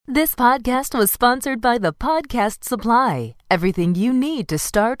This podcast was sponsored by The Podcast Supply. Everything you need to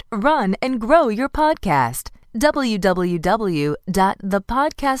start, run, and grow your podcast.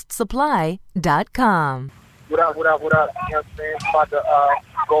 www.thepodcastsupply.com. What up? You know what I'm saying? About to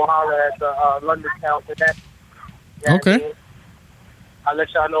go holler at the London Town today. You know okay. I mean? I'll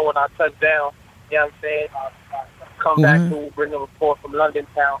let y'all know when I touch down. You know what I'm saying? Come back to bring a report from London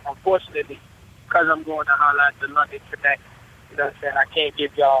Town. Unfortunately, because I'm going to holler at the London Connect, you know what I'm saying? I can't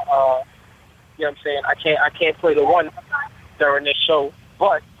give y'all, you know what I'm saying? I can't play the one during this show.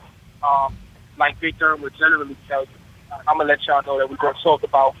 But, like Big Durham would generally tell you, I'm going to let y'all know that we're going to talk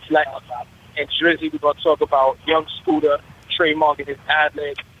about Flex and Drizzy. We're going to talk about Young Scooter, Trey Morgan, his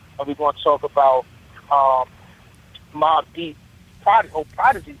ad-lib. And we're going to talk about Mobb Deep,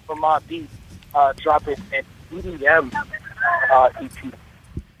 Prodigy from Mobb Deep, dropping an EDM EP.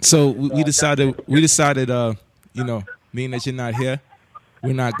 So we decided, you know, being that you're not here,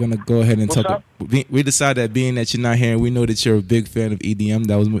 we're not gonna go ahead and talk. We decided that being that you're not here, and we know that you're a big fan of EDM.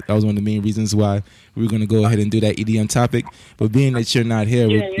 That was one of the main reasons why we were gonna go ahead and do that EDM topic. But being that you're not here,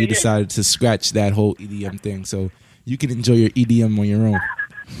 we decided to scratch that whole EDM thing, so you can enjoy your EDM on your own.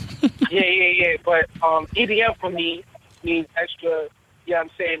 Yeah. But EDM for me means extra. You know what I'm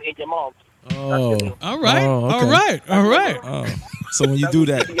saying, in your mom. Oh, all right, okay. all right. Oh. So when you do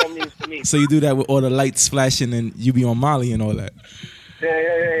that, so you do that with all the lights flashing and you be on Molly and all that.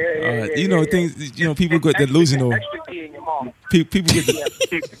 Yeah. You know things. You know people get delusional. People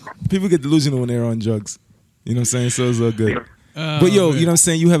get delusional when they're on drugs. You know what I'm saying? So it's all good. But yo, you know what I'm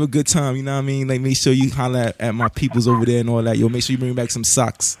saying? You have a good time. You know what I mean? Like make sure you holler at my peoples over there and all that. Yo, make sure you bring back some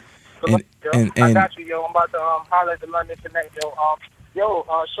socks. And I got you, yo. I'm about to holler at the London Connect, yo.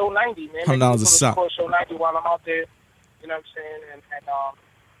 Show 90, man. $100 a sock. Show 90 while I'm out there. You know what I'm saying? And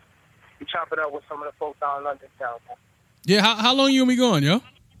we chop it up with some of the folks down in London Town. Yeah, how long you gonna be going, yo?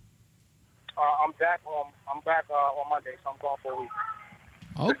 I'm back on Monday, so I'm going for a week.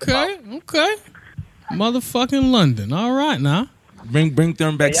 Okay. Motherfucking London. All right, now. Bring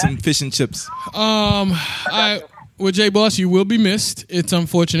them back some fish and chips. With J Boss, you will be missed. It's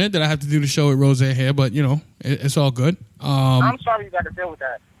unfortunate that I have to do the show with Rose here, but you know, it's all good. I'm sorry you got to deal with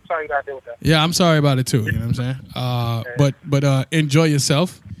that. Yeah, I'm sorry about it too. You know what I'm saying? But enjoy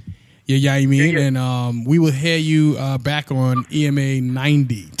yourself. Yeah, you mean? Yeah. And we will hear you back on EMA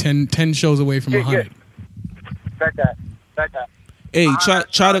 90, 10 shows away from 100. Back that. Hey, try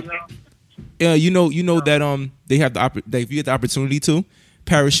to. Yeah, you know that they have if you get the opportunity to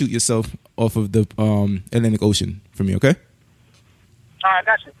parachute yourself off of the Atlantic Ocean for me, okay? All right, I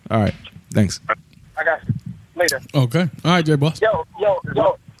got you. All right, thanks. I got you. Later. Okay. All right, J Boss. Yo.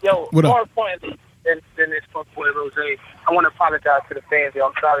 What more up? importantly than this fuckboy Rose, I want to apologize to the fans. Yo,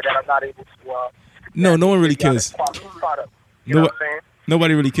 I'm sorry that I'm not able to. No one really cares. You know what I'm saying?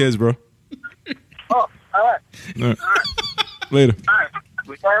 Nobody really cares, bro. Oh, all right. Later. All right.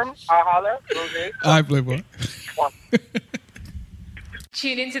 Return. I'll holler. Rose. All right, Playboy.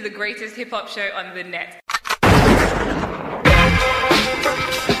 Tune into the greatest hip-hop show on the net.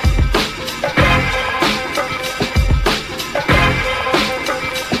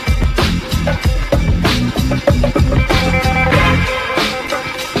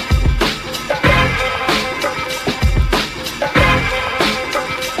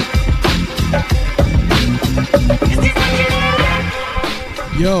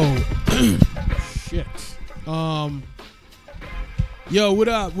 Yo. Shit. Yo, what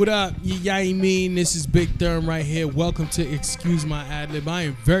up? Yeah, I mean, this is Big Durham right here. Welcome to Excuse My Ad-Lib. I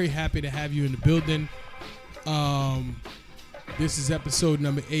am very happy to have you in the building. This is episode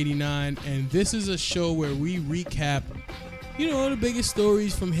number 89, and this is a show where we recap, you know, the biggest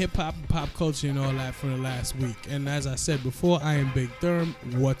stories from hip-hop and pop culture and all that from the last week. And as I said before, I am Big Durham.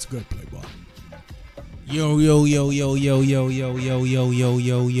 What's good, Playboy? Yo.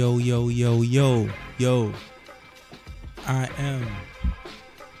 I am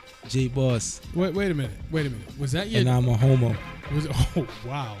J Boss. Wait a minute. Was that your... And I'm a homo. Oh,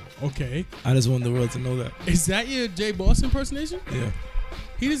 wow. Okay. I just want the world to know that. Is that your J Boss impersonation? Yeah.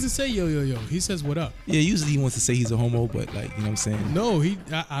 He doesn't say yo. He says what up. Yeah, usually he wants to say he's a homo, but like, you know what I'm saying? No,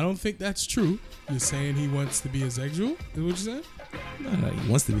 I don't think that's true. You're saying he wants to be a sexual? Is what you're saying? No, he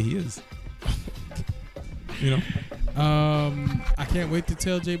wants to be. He is. You know? I can't wait to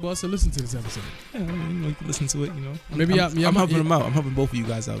tell J Boss to listen to this episode. Yeah, I mean, you can listen to it, you know. Maybe I'm helping him out. I'm helping both of you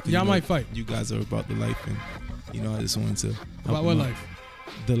guys out. Y'all might fight. You guys are about the life, and you know, I just wanted to help about what out. life?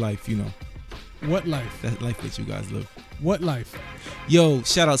 The life, you know. What life? That life that you guys live. What life? Yo,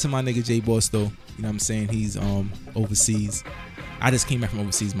 shout out to my nigga J Boss though. You know what I'm saying? He's overseas. I just came back from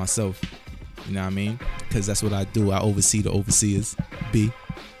overseas myself. You know what I mean? Because that's what I do. I oversee the overseers. B.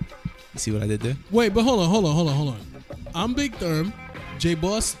 You see what I did there? Wait, but hold on. I'm Big Therm. J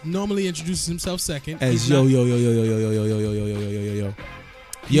Boss normally introduces himself second. As yo. I'm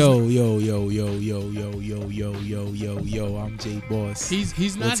J Boss.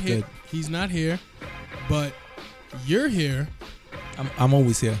 He's not here. Good? He's not here, but you're here. I'm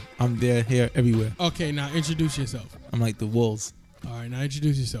always here. I'm there, here, everywhere. Okay, now introduce yourself. I'm like the wolves. All right, now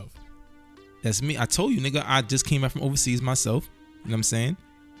introduce yourself. That's me. I told you, nigga. I just came back from overseas myself. You know what I'm saying?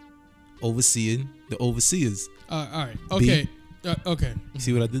 Overseeing the overseers. All right. Okay. Okay. You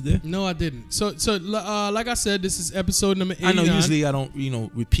see what I did there? No, I didn't. So, like I said, this is episode number 89. I know usually I don't,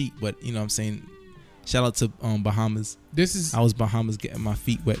 repeat, but you know what I'm saying. Shout out to Bahamas. I was Bahamas getting my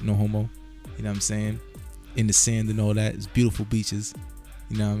feet wet, no homo. You know what I'm saying? In the sand and all that. It's beautiful beaches.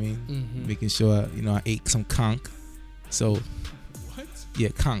 You know what I mean? Mm-hmm. Making sure, I ate some conch. So, what? Yeah,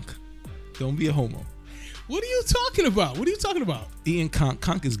 conch. Don't be a homo. What are you talking about? Eating conch.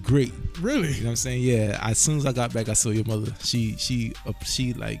 Conch is great. Really? You know what I'm saying? Yeah. As soon as I got back, I saw your mother. She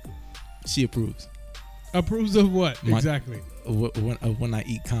approves. Approves of what exactly? When I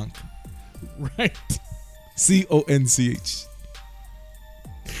eat conch. Right. CONCH.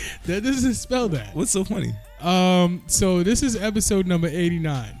 That doesn't spell that. What's so funny? So this is episode number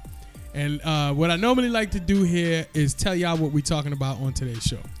 89, and what I normally like to do here is tell y'all what we're talking about on today's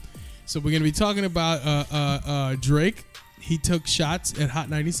show. So we're gonna be talking about Drake. He took shots at Hot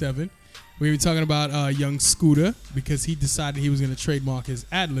 97. We're gonna be talking about Young Scooter because he decided he was gonna trademark his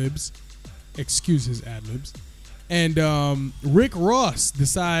ad-libs. Excuse his ad-libs. And Rick Ross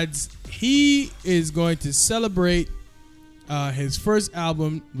decides he is going to celebrate his first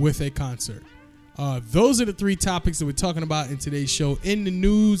album with a concert. Those are the three topics that we're talking about in today's show in the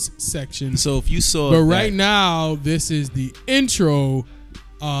news section. So if you saw, but right now this is the intro,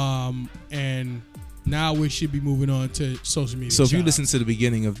 and now we should be moving on to social media. So if you listen to the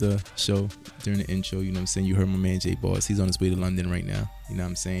beginning of the show during the intro, you know what I'm saying, you heard my man J Boss. He's on his way to London right now. You know what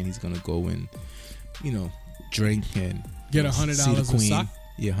I'm saying? He's gonna go and drink and get $100 a sock.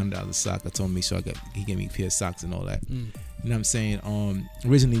 Yeah, $100 a sock. I told him make sure he gave me a pair of socks and all that. You know what I'm saying?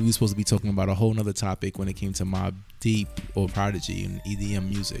 Originally we were supposed to be talking about a whole nother topic when it came to Mobb Deep or Prodigy and EDM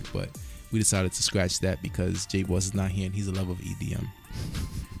music, but we decided to scratch that because J Boss is not here and he's a lover of EDM.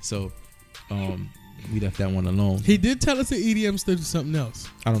 So we left that one alone. He did tell us that EDM stood for something else.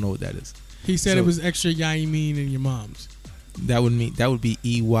 I don't know what that is. He said it was extra Yamin in your mom's. That would be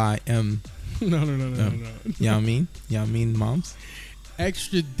EYM. No. Yamin moms.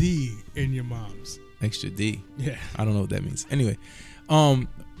 Extra D in your mom's. Extra D. Yeah. I don't know what that means. Anyway,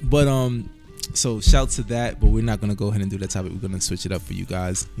 so shout to that, but we're not gonna go ahead and do that topic. We're gonna switch it up for you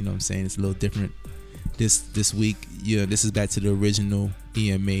guys. You know what I'm saying? It's a little different this week. Yeah, this is back to the original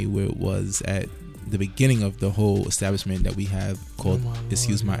EMA where it was at the beginning of the whole establishment that we have called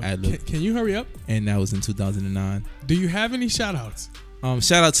Excuse My Ad-Lib. Can you hurry up? And that was in 2009. Do you have any shout outs?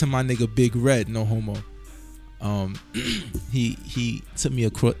 Shout out to my nigga Big Red, no homo. He took me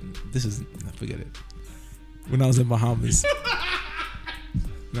across. Forget it. When I was in Bahamas. You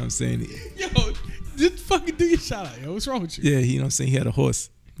know what I'm saying? Yo, just fucking do your shout out, yo. What's wrong with you? Yeah, you know what I'm saying? He had a horse.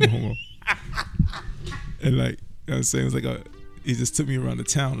 No homo. And like, you know what I'm saying? It was like he just took me around the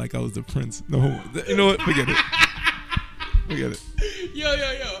town like I was the prince. No homo. You know what? Forget it. Yo.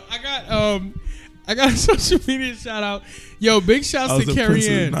 I got a social media shout out. Yo, big shouts to Carrie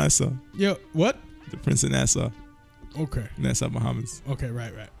Ann. Nassau. Yo, what? The Prince of Nassau. Okay. Nassau, Bahamas. Okay,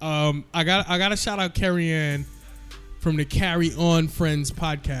 right. I got to shout out Carrie Ann from the Carry On Friends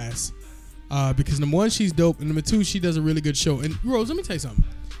podcast. Because number one, she's dope, and number two, she does a really good show. And Rose, let me tell you something.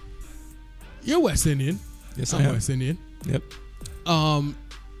 You're West Indian. Yes, I'm I am. West Indian. Yep.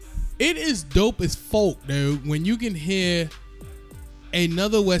 It is dope as folk, dude, when you can hear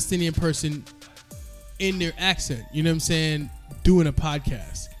another West Indian person in their accent, you know what I'm saying, doing a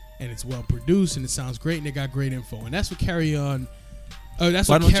podcast, and it's well produced and it sounds great and they got great info, and that's what Carry On. Why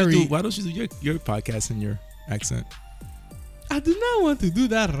don't you do your podcast in your accent? I do not want to do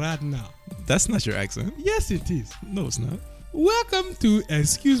that right now. That's not your accent. Yes, it is. No, it's not. Welcome to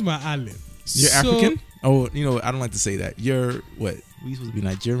Excuse My Ad-Lib. You're African? Oh, I don't like to say that. You're what? We supposed to be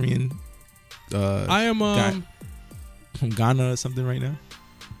Nigerian? I am from Ghana or something right now.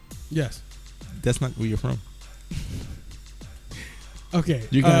 Yes. That's not where you're from. Okay.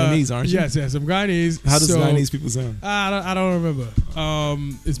 You're Guyanese, aren't you? Yes, I'm Guyanese. How does Guyanese people sound? I don't remember.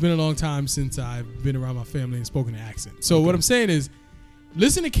 It's been a long time since I've been around my family and spoken an accent. So what I'm saying is,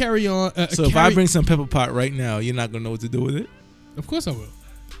 listen to Carry On. So if I bring some pepper pot right now, you're not going to know what to do with it? Of course I will.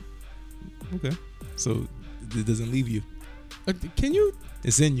 Okay. So it doesn't leave you. Can you?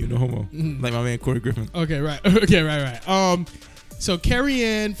 It's in you, no homo. Like my man Corey Griffin. Okay, right. Okay, right. So Carrie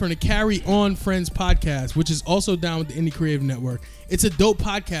Ann from the Carry On Friends podcast, which is also down with the Indie Creative Network. It's a dope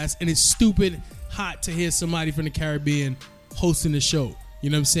podcast, and it's stupid hot to hear somebody from the Caribbean hosting the show.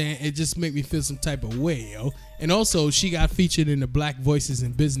 You know what I'm saying? It just make me feel some type of way, yo. And also, she got featured in the Black Voices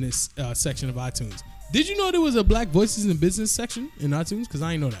in Business section of iTunes. Did you know there was a Black Voices in Business section in iTunes? Because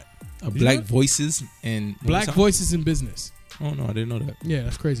I didn't know that. Black Voices and Black Voices in Business. Oh no, I didn't know that. Yeah,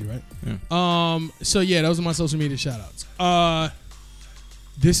 that's crazy, right? Yeah. So yeah, those are my social media shout outs.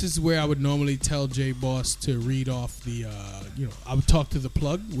 This is where I would normally tell J Boss to read off the I would talk to the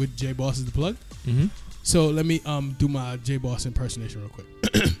plug with J Boss as the plug. Mm-hmm. So let me do my J Boss impersonation real quick.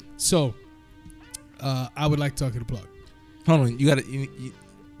 So I would like to talk to the plug. Hold on, you got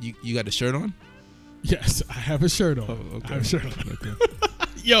a shirt on? Yes, I have a shirt on. Oh, okay. I have a shirt on. Okay.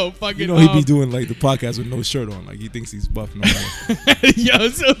 Yo, fucking. You know he be doing like the podcast with no shirt on, like he thinks he's buff. No more. Yo,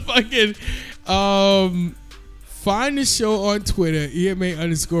 so fucking. Find the show on Twitter,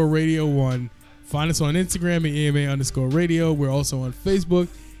 EMA_Radio1. Find us on Instagram at EMA_Radio. We're also on Facebook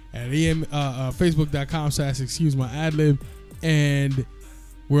at Facebook.com/excuse-my-adlib. And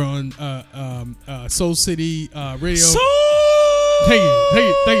we're on Soul City Radio. Thank you.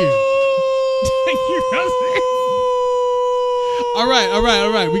 All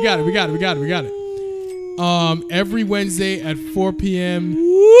right. We got it. Every Wednesday at 4 p.m.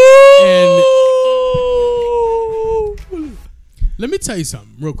 And let me tell you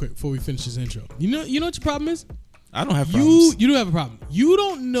something real quick before we finish this intro. You know what your problem is? I don't have problems. You do have a problem. You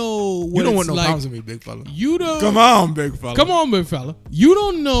don't know what you don't it's want no like. problems with me, big fella. You don't. Come on, big fella. You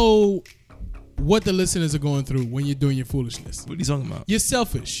don't know what the listeners are going through when you're doing your foolishness. What are you talking about? You're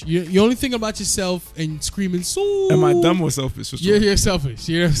selfish. You only think about yourself and screaming, so. Am I dumb or selfish? You're selfish.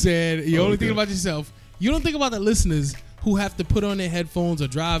 You know what I'm saying? You only okay. think about yourself. You don't think about the listeners who have to put on their headphones or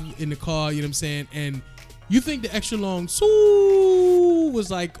drive in the car, you know what I'm saying? And you think the extra long so was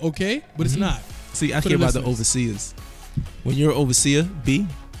like, okay, but it's not. See, I care about the overseers. When you're an overseer, B,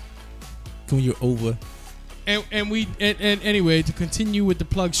 when you're over. And anyway, to continue with the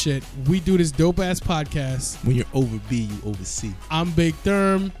plug shit, we do this dope ass podcast. When you're over B, you oversee. I'm Big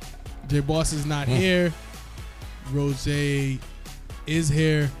Therm. J Boss is not here. Rose is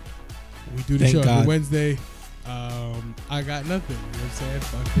here. We do the Thank show God. every Wednesday. I got nothing. You know what I'm saying?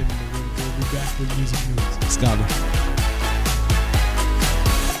 Fucking, we'll be back with music news. Scholar.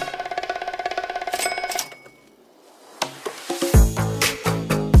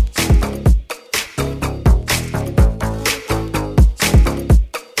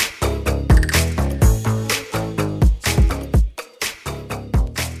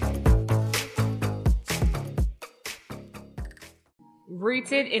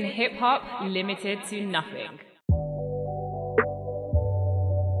 Rooted in hip hop, limited to nothing.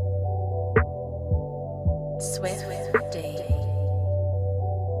 Swift Day.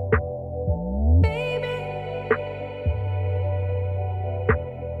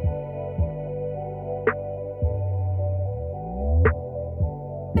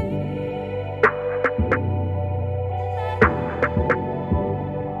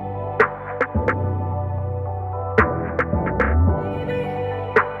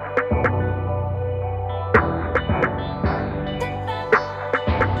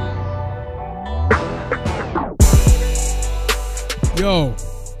 Yo,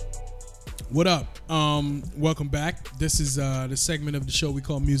 what up? Welcome back. This is the segment of the show we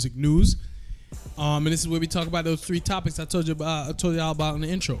call Music News. And this is where we talk about those three topics I told y'all about in the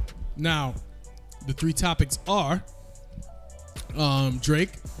intro. Now, the three topics are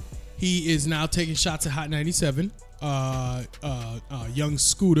Drake. He is now taking shots at Hot 97. Young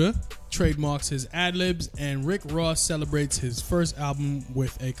Scooter trademarks his ad-libs, and Rick Ross celebrates his first album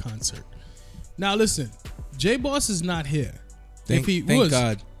with a concert. Now listen, J Boss is not here. Thank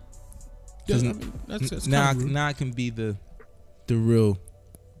God. Yeah, I mean, that's now rude. I can be the real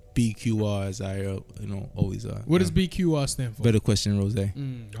BQR as I always are. What does BQR stand for? Better Question Rose. Okay,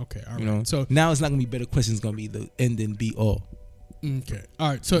 all right. So now it's not gonna be Better Question. It's gonna be the end and be all. Okay,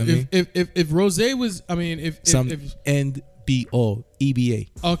 all right. So You know if Rose was, I mean, if end be all EBA.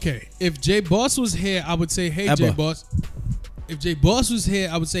 Okay, if J Boss was here, I would say, hey Ebba. J Boss. If J Boss was here,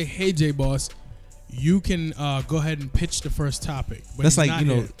 I would say, hey J Boss. You can go ahead and pitch the first topic. But That's he's like,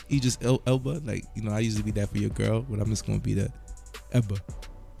 not here. you just Elba. Like, I usually be that for your girl, but I'm just going to be that Ebba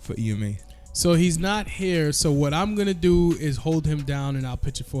for EMA. So he's not here. So what I'm going to do is hold him down and I'll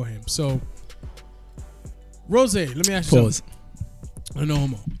pitch it for him. So, Rose, let me ask you Pause. something. No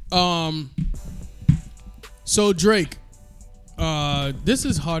homo. So Drake, this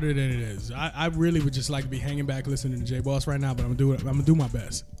is harder than it is. I really would just like to be hanging back listening to J Boss right now, but I'm gonna do my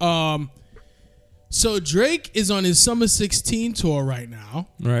best. So Drake is on his Summer 16 tour right now.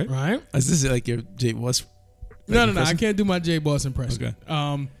 Right. Right? Is this like your J Boss? No. I can't do my J Boss impression.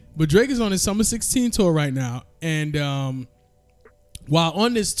 Okay. But Drake is on his Summer 16 tour right now. And while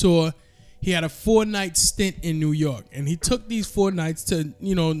on this tour, he had a 4-night stint in New York. And he took these 4 nights to,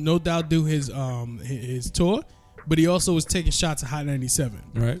 no doubt do his tour. But he also was taking shots at Hot 97.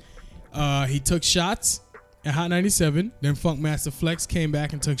 Right. He took shots at Hot 97. Then Funkmaster Flex came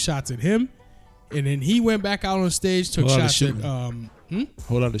back and took shots at him. And then he went back out on stage, took shots at...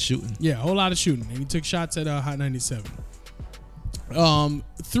 Whole lot of shooting. Yeah, a whole lot of shooting. And he took shots at Hot 97.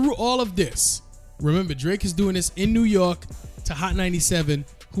 Through all of this, remember, Drake is doing this in New York to Hot 97,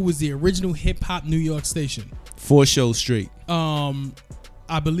 who was the original hip-hop New York station. 4 shows straight.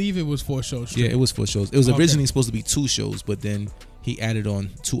 I believe it was 4 shows straight. Yeah, it was 4 shows. It was originally supposed to be 2 shows, but then he added on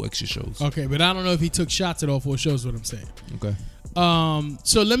 2 extra shows. Okay, but I don't know if he took shots at all 4 shows, what I'm saying. Okay.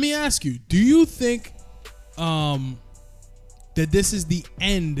 So let me ask you, do you think that this is the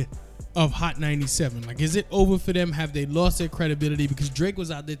end of Hot 97? Like, is it over for them? Have they lost their credibility? Because Drake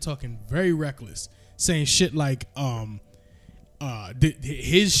was out there talking very reckless, saying shit like,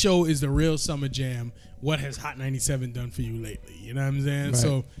 his show is the real Summer Jam. What has Hot 97 done for you lately? You know what I'm saying? Right.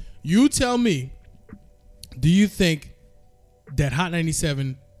 So you tell me, do you think that Hot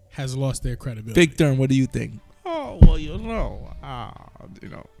 97 has lost their credibility? Big Therm, what do you think? Oh, well,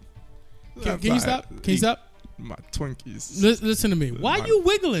 Can you stop? Can you stop? My Twinkies. Listen to me. Why are you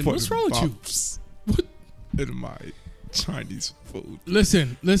wiggling? What's wrong with you? What? In my Chinese food.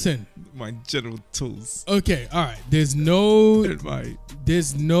 Listen. My General Tools. Okay, all right. There's no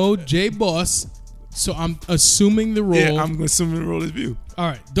J Boss, so I'm assuming the role. Yeah, I'm assuming the role is you. All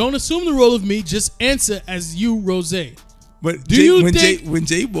right. Don't assume the role of me. Just answer as you, Rose. But when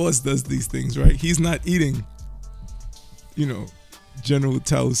J Boss does these things, right? He's not eating, General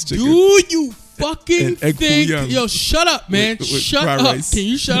Tso's chicken. Do you fucking and egg think? foo young. Yo, shut up, man. With Shut fried up. rice. Can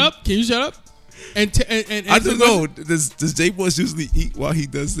you shut up? Can you shut up? And I don't know. Does J Boss usually eat while he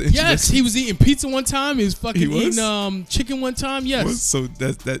does the introduction? Yes, he was eating pizza one time. He was fucking He was? eating chicken one time. Yes. So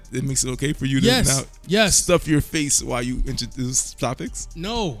that it makes it okay for you to now stuff your face while you introduce topics?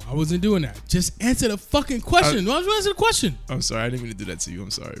 No, I wasn't doing that. Just answer the fucking question. Why don't you answer the question? I'm sorry. I didn't mean to do that to you.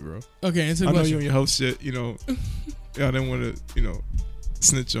 I'm sorry, bro. Okay, answer the I know question. you on your health shit. I didn't want to,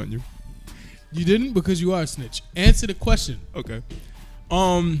 snitch on you. You didn't because you are a snitch. Answer the question. Okay.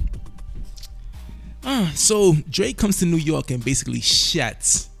 So Drake comes to New York and basically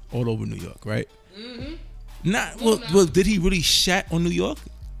shats all over New York, right? Mm-hmm. Well, did he really shat on New York?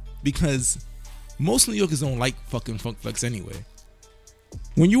 Because most New Yorkers don't like fucking Funk Flex anyway.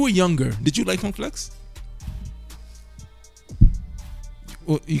 When you were younger, did you like Funk Flex?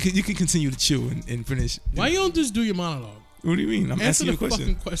 Well, you can continue to chill and finish. Why you don't just do your monologue? What do you mean? I'm Answer asking you a the question.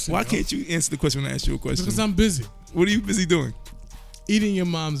 fucking question, Why bro. can't you answer the question when I ask you a question? Because I'm busy. What are you busy doing? Eating your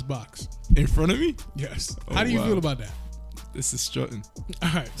mom's box. In front of me? Yes. Oh, How do you wow. feel about that? This is strutting. All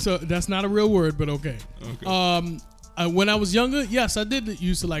right. So that's not a real word, but okay. When I was younger, yes, I did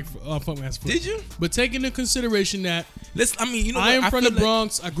used to like Funkmaster Flex. Did you? But take into consideration that I am from the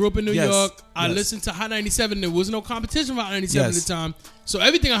Bronx. I grew up in New Yes, York. I yes. listened to Hot 97. There was no competition for Hot 97 Yes. at the time. So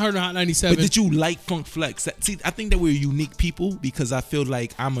everything I heard on Hot 97. But did you like Funk Flex? See, I think that we're unique people because I feel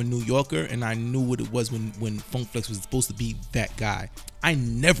like I'm a New Yorker and I knew what it was when Funk Flex was supposed to be that guy. I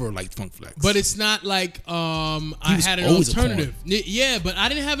never liked Funk Flex. But it's not like I was had an always a alternative. Yeah, but I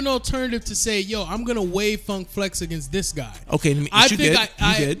didn't have an alternative to say, yo, I'm going to weigh Funk Flex against this guy. Okay, I you think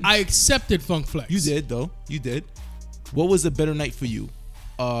did. I accepted Funk Flex. You did, though. You did. What was a better night for you?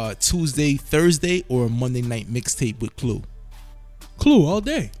 Tuesday, Thursday, or a Monday night mixtape with Clue? Clue all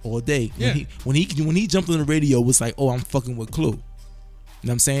day. All day. Yeah. When he jumped on the radio, it was like, oh, I'm fucking with Clue. You know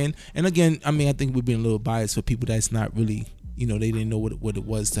what I'm saying? And again, I think we're being a little biased for people that's not really, they didn't know what it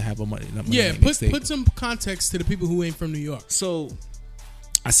was to have a Monday night mixtape. Put some context to the people who ain't from New York. So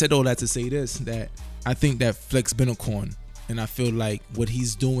I said all that to say this, that I think that Flex been a corn. And I feel like what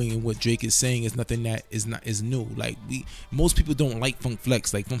he's doing and what Drake is saying is nothing that is new. Like most people don't like Funk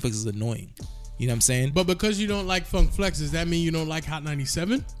Flex. Like Funk Flex is annoying. You know what I'm saying? But because you don't like Funk Flex, does that mean you don't like Hot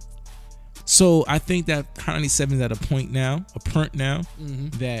 97? So I think that Hot 97 is at a point now,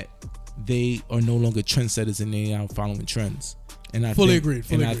 that they are no longer trendsetters and they are following trends. And I Fully think,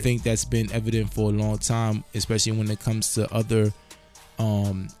 agreed. I think that's been evident for a long time, especially when it comes to other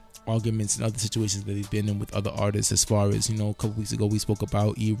arguments and other situations that they've been in with other artists. As far as a couple weeks ago, we spoke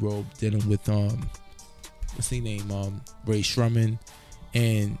about E-Robe dealing with what's his name, Ray Shrumman,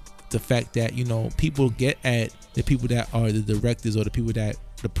 and the fact that people get at the people that are the directors or the people that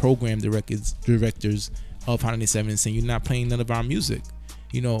the program directors of Hot 97 and saying you're not playing none of our music.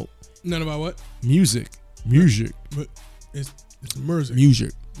 you know, None about what? music. But it's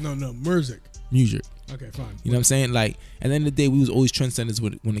music. No, music. Okay, fine. You know what I'm saying? Like, at the end of the day, we was always trendsetters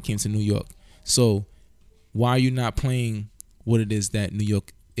when it came to New York. So why are you not playing what it is that New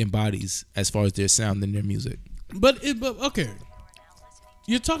York embodies as far as their sound and their music? But okay,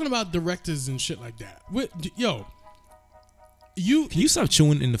 you're talking about directors and shit like that. Yo, Can you stop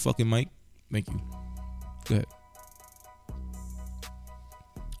chewing in the fucking mic? Thank you. Go ahead.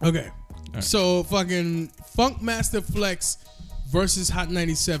 Okay, right. So fucking Funk Master Flex versus Hot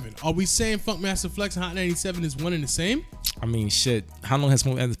 97. Are we saying Funk Master Flex and Hot 97 is one and the same? I mean, shit. How long has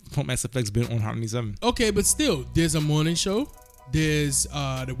Funk Master Flex been on Hot 97? Okay, but still, there's a morning show, there's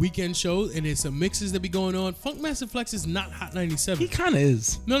the weekend show, and there's some mixes that be going on. Funk Master Flex is not Hot 97. He kind of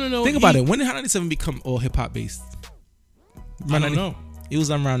is. No. Think about it. When did Hot 97 become all hip hop based? I don't know. It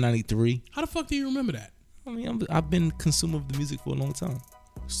was around 93. How the fuck do you remember that? I mean, I've been consumer of the music for a long time.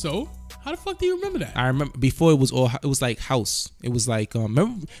 So, how the fuck do you remember that? I remember before it was like house. It was like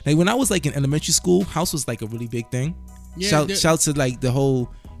remember like when I was like in elementary school, house was like a really big thing. Yeah, shout to like the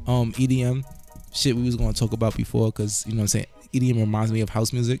whole EDM shit we was going to talk about before, because you know what I'm saying, EDM reminds me of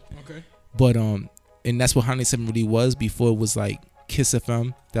house music. Okay. But and that's what Hot 97 really was before it was like Kiss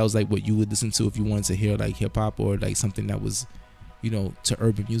FM. That was like what you would listen to if you wanted to hear like hip hop or like something that was, you know, to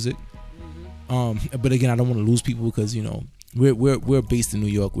urban music. But again, I don't want to lose people because, you know, we're based in New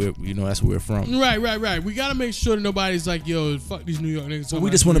York. You know, that's where we're from. Right. We gotta make sure that nobody's like, yo, fuck these New York niggas. So we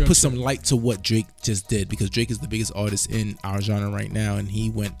just want to put some light to what Drake just did, because Drake is the biggest artist in our genre right now, and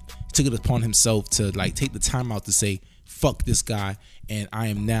he took it upon himself to like take the time out to say, fuck this guy, and I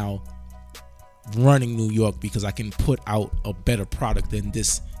am now running New York because I can put out a better product than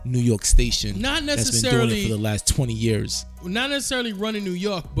this New York station Not that's been doing it for the last 20 years. Not necessarily running New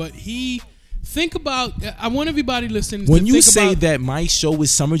York, but think about, I want everybody listening when to you think say about, that my show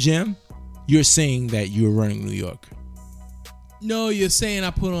is Summer Jam, you're saying that you're running New York. No, you're saying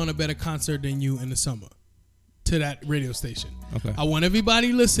I put on a better concert than you in the summer to that radio station. Okay. I want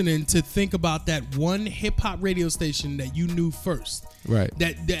everybody listening to think about that one hip hop radio station that you knew first. Right.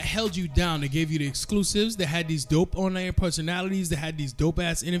 That held you down, that gave you the exclusives, that had these dope on-air personalities, that had these dope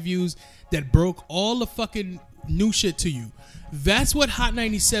ass interviews, that broke all the fucking new shit to you. That's what Hot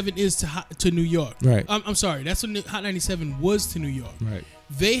 97 is to New York. Right. I'm sorry. That's what Hot 97 was to New York. Right.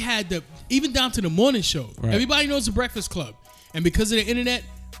 They had even down to the morning show. Right. Everybody knows the Breakfast Club. And because of the internet,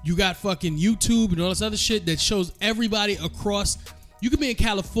 you got fucking YouTube and all this other shit that shows everybody across. You could be in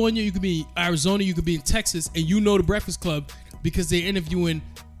California, you could be in Arizona, you could be in Texas, and you know the Breakfast Club because they're interviewing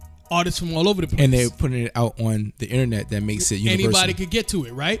artists from all over the place. And they're putting it out on the internet that makes it universal. Anybody could get to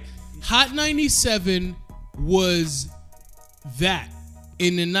it, right? Hot 97 was that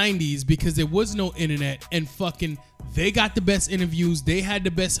in the 90s because there was no internet, and fucking they got the best interviews. They had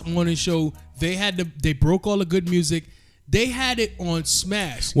the best morning show. They broke all the good music. They had it on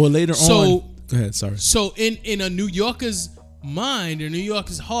Smash. Well, later on. Go ahead, sorry. So in a New Yorker's mind, a New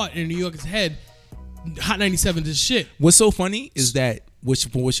Yorker's heart, and a New Yorker's head, Hot 97 is shit. What's so funny is that,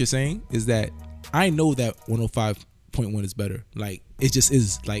 from what you're saying, is that I know that 105.1 is better. Like, it just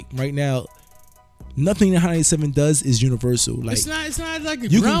is. Like, right now, nothing that Hot 97 does is universal. Like, it's not like a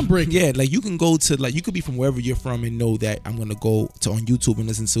groundbreaking. Yeah, like you can go to, like, you could be from wherever you're from and know that I'm gonna go to on YouTube and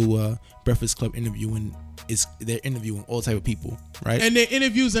listen to a Breakfast Club interview, and they're interviewing all type of people, right? And their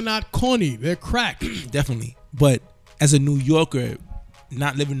interviews are not corny; they're crack. Definitely. But as a New Yorker,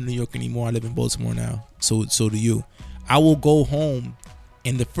 not living in New York anymore, I live in Baltimore now. So do you. I will go home,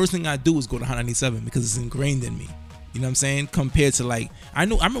 and the first thing I do is go to Hot 97 because it's ingrained in me. You know what I'm saying? Compared to, like, I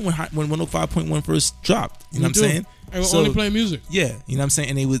remember when 105.1 first dropped. You know what I'm saying? And we're only playing music. Yeah, you know what I'm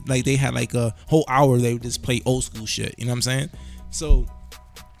saying? And they had like a whole hour they would just play old school shit. You know what I'm saying? So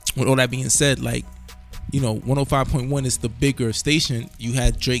with all that being said, like, you know, 105.1 is the bigger station. You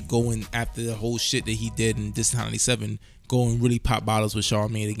had Drake going after the whole shit that he did in this 97, going really pop bottles with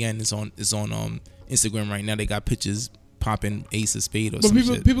Charlamagne again. It's on Instagram right now. They got pictures popping Ace of Spade or some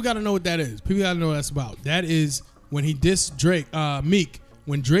shit. People got to know what that is. People got to know what that's about. That is when he dissed Meek.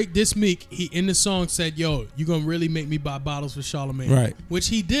 When Drake dissed Meek, he in the song said, "Yo, you gonna really make me buy bottles for Charlamagne?" Right. Which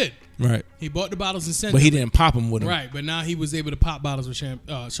he did. Right. He bought the bottles and sent them. But he them. didn't pop them with him. Right. But now he was able to pop bottles with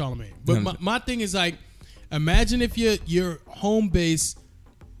Charlamagne. But my thing is, like, imagine if your home base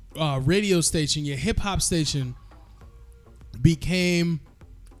radio station, your hip hop station, became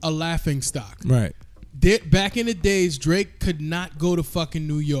a laughing stock. Right. Back in the days, Drake could not go to fucking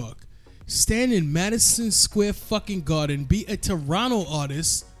New York, stand in Madison Square fucking Garden, be a Toronto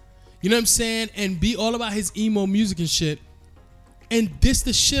artist, you know what I'm saying, and be all about his emo music and shit, and diss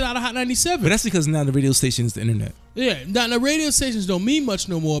the shit out of Hot 97. But that's because now the radio station is the internet. Yeah, now the radio stations don't mean much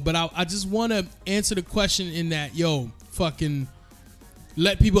no more, but I just want to answer the question in that, fucking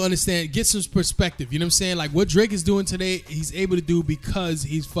let people understand, get some perspective. You know what I'm saying? Like what Drake is doing today, he's able to do because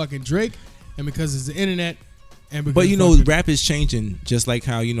he's fucking Drake and because it's the internet. And because rap is changing, just like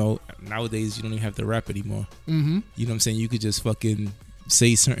how, nowadays you don't even have to rap anymore. Mm-hmm. You know what I'm saying? You could just fucking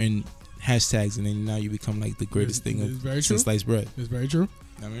say certain hashtags and then now you become like the greatest thing since sliced bread. It's very true.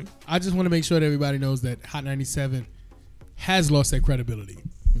 I mean, I just want to make sure that everybody knows that Hot 97 has lost that credibility. You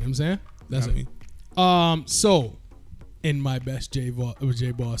know what I'm saying? That's it. So, in my best J Boss.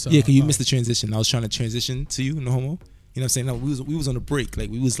 Yeah, because you missed the transition. I was trying to transition to you, no homo. You know what I'm saying? No, we was on a break. Like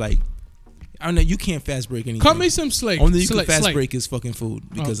we was like, I don't know. You can't fast break anything. Cut me some slate. Only you can fast break is fucking food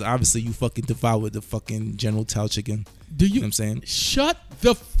because obviously you fucking devoured the fucking General Tao chicken. Do you? You know what I'm saying? Shut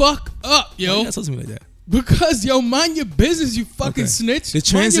the fuck up, yo. Why you not talking to me like that? Because, mind your business, you fucking snitch. The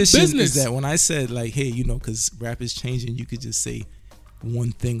transition is that when I said, like, hey, because rap is changing, you could just say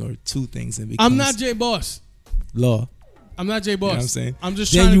one thing or two things and becomes I'm not J Boss. Law. I'm not J Boss. You know what I'm saying? I'm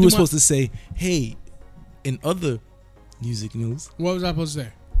just then trying to you were supposed to say, hey, in other music news. What was I supposed to say?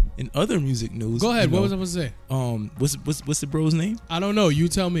 In other music news. Go ahead. What was I supposed to say? What's the bro's name? I don't know. You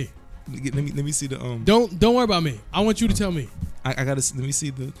tell me. Let me see the Don't worry about me. I want you to tell me. I gotta let me see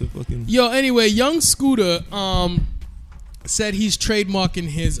the fucking. Yo, anyway, Young Scooter said he's trademarking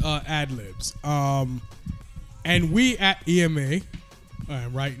his ad libs. And we at EMA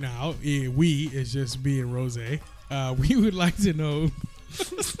right now, we is just me and Rose. We would like to know.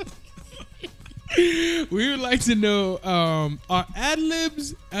 We would like to know, are ad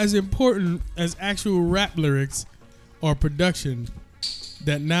libs as important as actual rap lyrics or production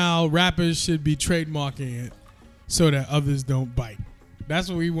that now rappers should be trademarking it so that others don't bite? That's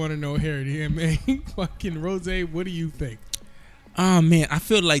what we want to know here at EMA. Fucking Rose, what do you think? Man, I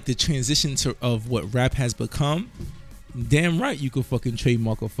feel like the transition of what rap has become, damn right you could fucking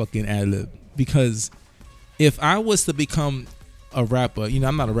trademark a fucking ad lib. Because if I was to become a rapper,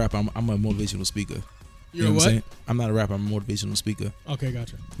 I'm not a rapper, I'm a motivational speaker. You're what what? I'm saying? I'm not a rapper, I'm a motivational speaker. Okay,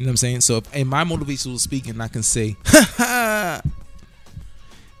 gotcha. You know what I'm saying? So if in my motivational speaking, I can say, ha ha,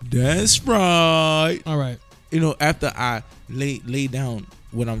 that's right. All right. After I lay down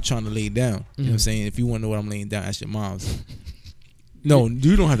what I'm trying to lay down. You know what I'm saying? If you want to know what I'm laying down, ask your moms. No,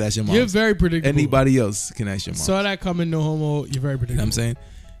 you don't have to ask your moms. You're very predictable. Anybody else can ask your mom. Saw that coming, no homo. You're very predictable. You know what I'm saying?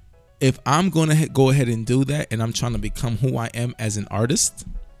 If I'm going to go ahead and do that and I'm trying to become who I am as an artist,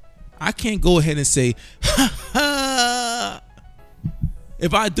 I can't go ahead and say, ha ha.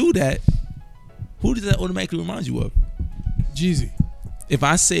 If I do that, who does that automatically remind you of? Jeezy. If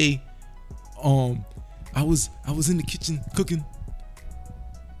I say, I was in the kitchen cooking,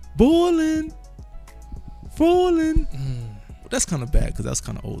 boiling, falling. That's kind of bad because that's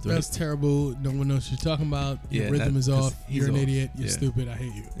kind of old, right? That's terrible. No one knows what you're talking about. Your rhythm is off. You're an idiot. You're stupid. I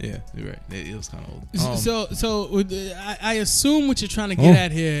hate you. Yeah, you're right. It was kind of old. So I assume what you're trying to get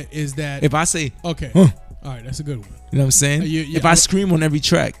at here is that if I say, okay, all right, that's a good one. You know what I'm saying? If I scream on every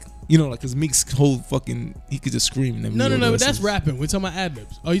track, like, because Meek's whole fucking, he could just scream. And no, but that's rapping. We're talking about ad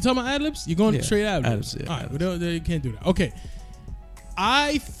libs. Oh, you talking about ad libs? You're going straight ad libs. Yeah, all right, well, you can't do that. Okay.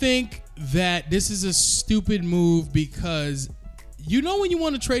 I think that this is a stupid move because when you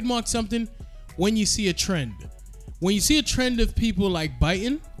want to trademark something, when you see a trend. When you see a trend of people like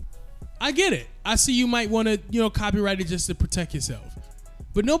biting, I get it. I see you might want to, copyright it just to protect yourself.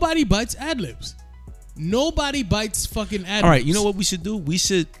 But nobody bites ad libs. Nobody bites fucking ad libs. All right, you know what we should do? We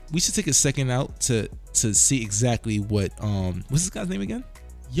should take a second out to see exactly what what's this guy's name again?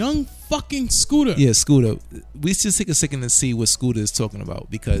 Young fucking Scooter. Yeah, Scooter. We should take a second to see what Scooter is talking about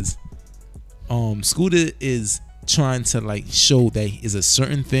because Scooter is trying to like show that is a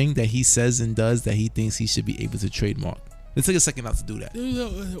certain thing that he says and does that he thinks he should be able to trademark. Let's take a second out to do that.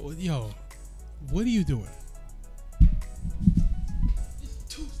 Yo, what are you doing? It's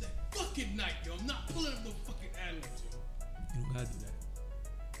Tuesday fucking night, yo. I'm not pulling up no fucking ad libs, yo. You don't gotta do that.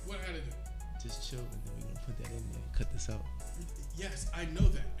 What I gotta do? Just chill and then we're gonna put that in there and cut this out. Yes, I know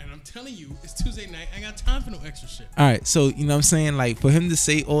that. And I'm telling you, it's Tuesday night. I ain't got time for no extra shit. All right, so you know what I'm saying? Like for him to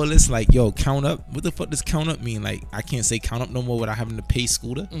say all this, like, yo, count up. What the fuck does count up mean? Like I can't say count up no more without having to pay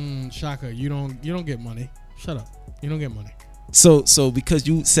Scooter. Shaka, you don't get money. Shut up. You don't get money. So because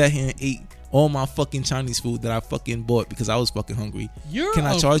you sat here and ate all my fucking Chinese food that I fucking bought because I was fucking hungry. Can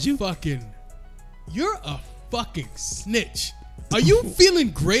I charge you? You're a fucking snitch. Are you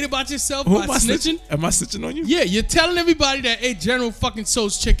feeling great about yourself by snitching? Am I snitching on you? Yeah, you're telling everybody that, hey, General fucking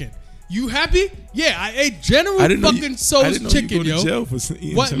So's chicken. You happy? Yeah, I ate General fucking Tso's chicken, you go to yo. jail for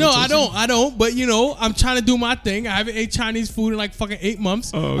eating What? No, General I don't. But you know, I'm trying to do my thing. I haven't ate Chinese food in like fucking 8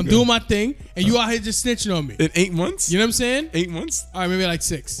 months. Oh, okay. I'm doing my thing, and you out here just snitching on me. In 8 months? You know what I'm saying? 8 months? All right, maybe like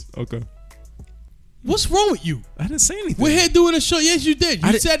 6. Okay. What's wrong with you? I didn't say anything. We're here doing a show. Yes, you did.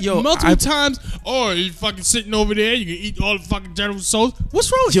 You said multiple times, "Oh, you fucking sitting over there. You can eat all the fucking General Tso's." What's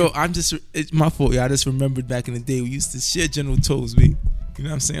wrong with you? It's my fault. I just remembered back in the day we used to share General Tso's, me. You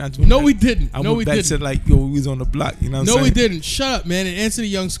know what I'm saying? We didn't. I went back to like, we was on the block. You know what I'm saying? No, we didn't. Shut up, man, and answer the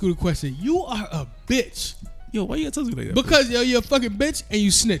young school question. You are a bitch. Yo, why you gotta talk to me like that? Because, yo, you're a fucking bitch and you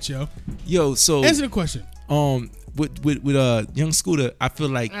snitch, yo. Yo, so... Answer the question. With young Scooter, I feel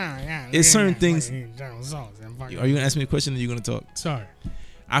like it's certain things... Are you gonna ask me a question or are you gonna talk? Sorry.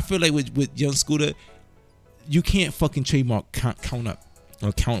 I feel like with young Scooter, you can't fucking trademark count up.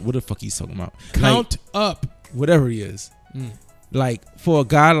 Or count... What the fuck he's talking about? Count up. Whatever he is. Like, for a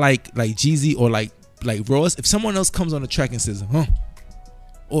guy like Jeezy or like Ross, if someone else comes on the track and says, huh,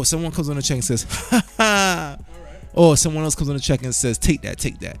 or someone comes on the track and says, ha ha, or someone else comes on the track and says, take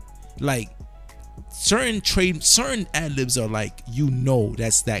that, like certain ad-libs are like,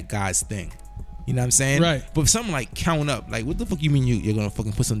 that's that guy's thing. You know what I'm saying? Right. But if something like count up, like, what the fuck you mean you're gonna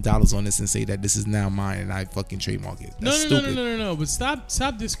fucking put some dollars on this and say that this is now mine and I fucking trademark it? That's stupid. No. But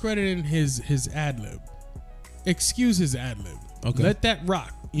stop discrediting his ad-lib. Excuse his ad-lib. Okay. Let that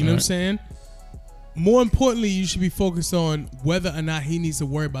rock. You know what I'm saying? More importantly, you should be focused on whether or not he needs to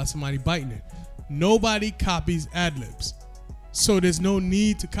worry about somebody biting it. Nobody copies ad-libs. So there's no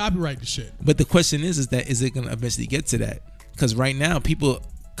need to copyright the shit. But the question is it going to eventually get to that? Because right now, people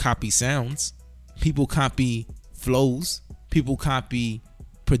copy sounds. People copy flows. People copy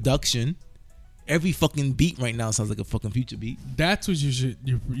production. Every fucking beat right now sounds like a fucking Future beat. That's what you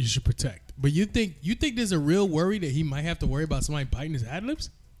should protect. But you think there's a real worry that he might have to worry about somebody biting his ad-libs?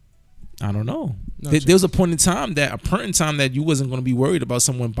 I don't know. There was a point in time that you wasn't going to be worried about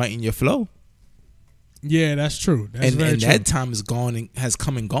someone biting your flow. Yeah, that's true. That's very true. That time is gone and has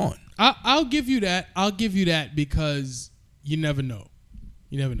come and gone. I'll give you that. I'll give you that because you never know.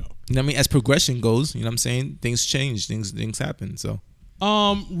 You never know. You know what I mean? As progression goes, you know what I'm saying? Things change. Things happen. So,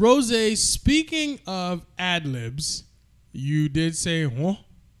 Rose, speaking of ad-libs, you did say,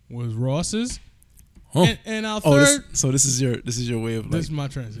 was Ross's. And our third. This is your way of like. This is my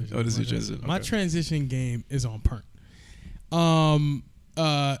transition. Oh, this is your transition. Okay. My transition game is on point.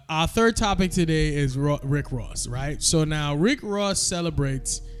 Our third topic today is Rick Ross, right? So now Rick Ross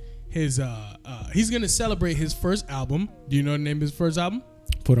celebrates his. He's gonna celebrate his first album. Do you know the name of his first album?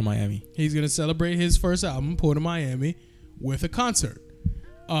 Port of Miami. He's gonna celebrate his first album, Port of Miami, with a concert.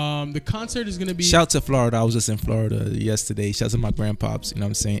 The concert is gonna be. Shout to Florida. I was just in Florida yesterday. Shout to my grandpops. You know what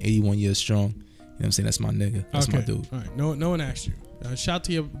I'm saying? 81 years strong. You know what I'm saying? That's my nigga. That's my dude. All right. No one asked you. Shout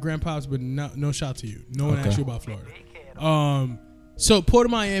to your grandpops, but no shout to you. No one asked you about Florida. So Port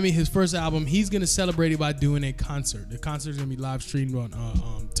of Miami, his first album, he's gonna celebrate it by doing a concert. The concert is gonna be live streamed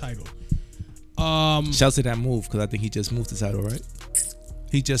on Tidal. Shout to that move because I think he just moved to Tidal, right?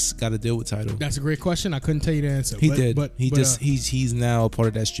 He just got to deal with Tidal. That's a great question. I couldn't tell you the answer. He did. He's now a part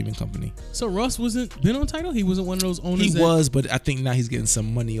of that streaming company. So Russ been on Tidal? He wasn't one of those owners. He was, but I think now he's getting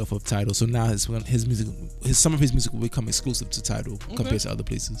some money off of Tidal. So now some of his music will become exclusive to Tidal compared to other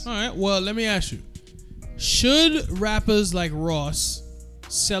places. All right. Well, let me ask you: should rappers like Ross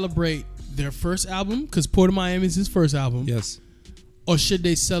celebrate their first album? Because Port of Miami is his first album. Yes. Or should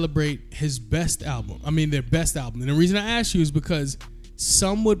they celebrate his best album? I mean, their best album. And the reason I ask you is because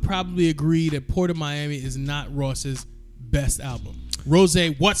some would probably agree that Port of Miami is not Ross's best album. Rose,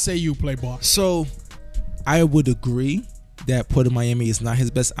 what say you, Playboy? So, I would agree that Port of Miami is not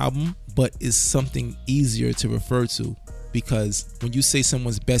his best album, but is something easier to refer to because when you say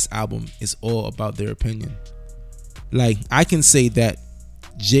someone's best album, it's all about their opinion. Like, I can say that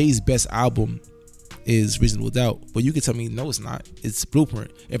Jay's best album is Reasonable Doubt, but you can tell me no, it's not. It's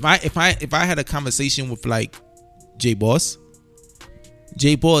Blueprint. If I had a conversation with like J Boss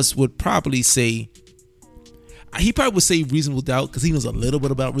would probably say, he probably would say Reasonable Doubt because he knows a little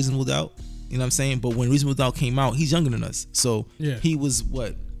bit about Reasonable Doubt. You know what I'm saying? But when Reasonable Doubt came out, he's younger than us. So he was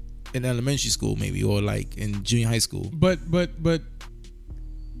what, in elementary school maybe, or like in junior high school. But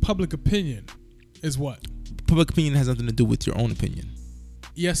public opinion is what? Public opinion has nothing to do with your own opinion.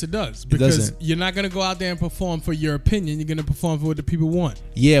 Yes, it does. Because you're not going to go out there and perform for your opinion. You're going to perform for what the people want.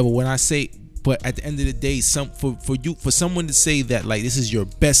 Yeah, but at the end of the day, for someone to say that like this is your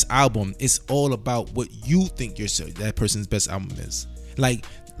best album, it's all about what you think that person's best album is. Like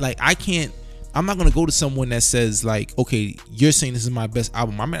I can't I'm not gonna go to someone that says like, okay, you're saying this is my best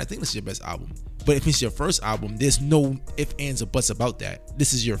album. I mean, I think this is your best album. But if it's your first album, there's no ifs, ands, or buts about that.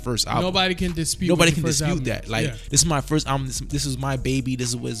 This is your first album. Nobody can dispute. Nobody can dispute that. Is. Like, yeah. This is my first album. This is my baby.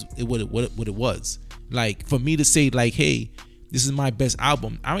 This is what it was. Like, for me to say like, hey, this is my best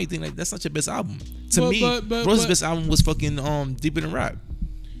album. I don't think like that's not your best album. To me, Ross's best album was fucking Deeper Than Rap.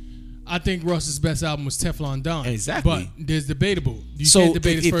 I think Ross's best album was Teflon Don. Exactly. But there's debatable. You can't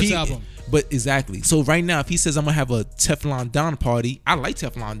debate his first album. But exactly. So right now, if he says I'm gonna have a Teflon Don party, I like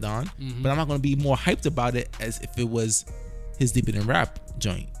Teflon Don, but I'm not gonna be more hyped about it as if it was his Deeper Than Rap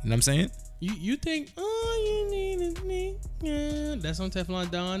joint. You know what I'm saying? You think all you need is me? Yeah, that's on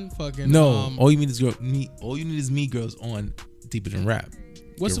Teflon Don. Fucking no. All you need is me. All you need is me. Girls on Deeper Than Rap.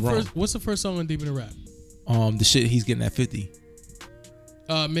 What's the first song on Deeper Than Rap? The shit he's getting at 50.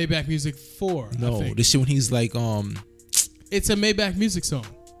 Maybach Music 4. No, I think. the shit when he's like It's a Maybach Music song.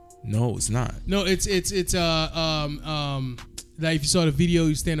 No, it's not. No, it's like if you saw the video,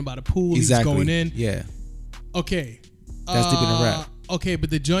 he's standing by the pool, exactly. He's going in. Yeah. Okay. That's Deeper Than Rap. Okay, but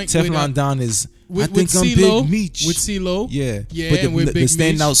the joint Teflon Don is I think with I'm CeeLo, Big Meech. with CeeLo. Yeah. Yeah, but and with the Big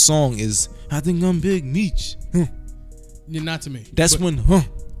standout Meech. song is I think I'm Big Meech. Yeah, not to me. That's when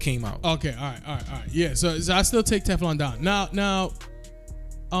came out. Okay, all right. Yeah, so I still take Teflon Don. Now,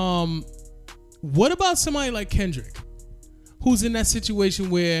 what about somebody like Kendrick, who's in that situation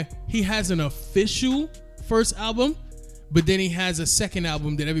where he has an official first album, but then he has a second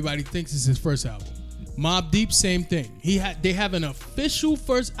album that everybody thinks is his first album? Mobb Deep, same thing. They have an official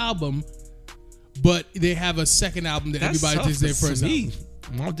first album, but they have a second album that everybody thinks is their first album.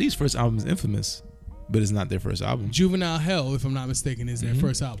 Mobb Deep's first album is Infamous, but it's not their first album. Juvenile Hell, if I'm not mistaken, is their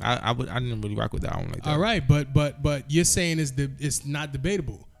first album. I didn't really rock with that album like that. All right, but you're saying it's not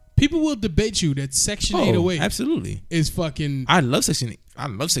debatable. People will debate you that Section 808 absolutely is fucking. I love Section 8. I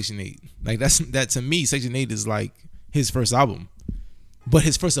love Section 8. Like that to me, Section 8 is like his first album. But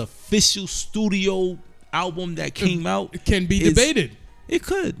his first official studio album that came out can be debated. It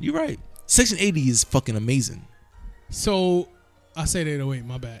could. You're right. Section 80 is fucking amazing. So I said 808,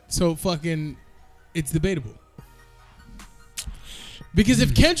 my bad. So fucking it's debatable. Because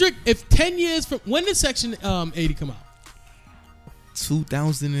if 10 years from when did Section 80 come out?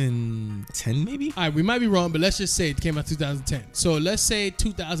 2010 maybe? All right, we might be wrong, but let's just say it came out 2010. So let's say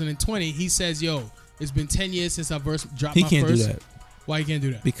 2020, he says, yo, it's been 10 years since I dropped my first. He can't do that. Why he can't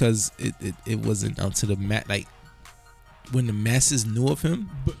do that? Because it wasn't up to the like when the masses knew of him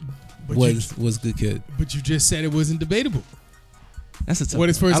was Good Kid. But you just said it wasn't debatable. That's a tough what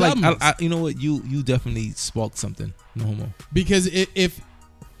his first album is. You know what? You definitely sparked something. No homo. Because if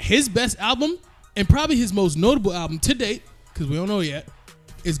his best album and probably his most notable album to date, because we don't know yet,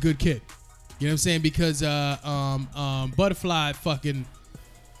 is Good Kid. You know what I'm saying? Because Butterfly fucking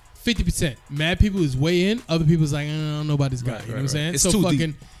 50%. Mad people is way in. Other people's like, I don't know about this guy. You know what I'm saying? It's so too fucking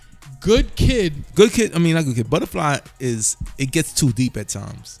deep. Good Kid. I mean, not Good Kid. Butterfly it gets too deep at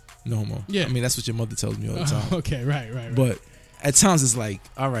times. No homo. Yeah. I mean, that's what your mother tells me all the time. Okay, right. But at times it's like,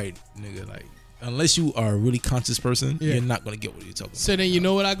 all right, nigga, like, unless you are a really conscious person, you're not going to get what you're talking about. So then you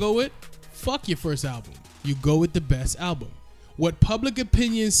know what I go with? Fuck your first album. You go with the best album. What public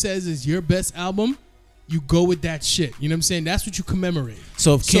opinion says is your best album, you go with that shit. You know what I'm saying? That's what you commemorate.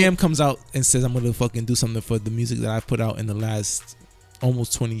 So if Cam comes out and says, I'm going to fucking do something for the music that I've put out in the last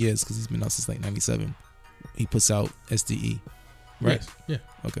almost 20 years, because he's been out since like 97, he puts out SDE, right? Yes. Yeah.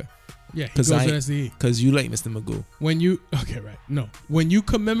 Okay. Yeah, he goes with SDE. Because you like Mr. Magoo. When you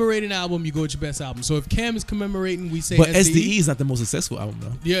commemorate an album, you go with your best album. So if Cam is commemorating, we say but SDE is not the most successful album,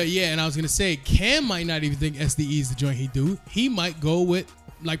 though. Yeah, and I was going to say, Cam might not even think SDE is the joint he do. He might go with,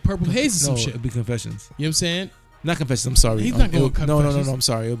 like, Purple Haze or some shit. It'd be Confessions. You know what I'm saying? Not Confessions, I'm sorry. He's not going with Confessions. No, I'm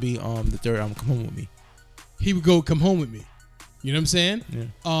sorry. It'll be the third album, Come Home With Me. He would go Come Home With Me. You know what I'm saying?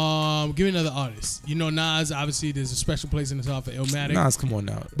 Yeah. Give me another artist. You know, Nas, obviously, there's a special place in his heart for Illmatic. Nas, come on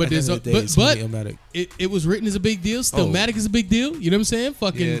now. But there's Illmatic. It was written as a big deal. Stillmatic is a big deal. You know what I'm saying?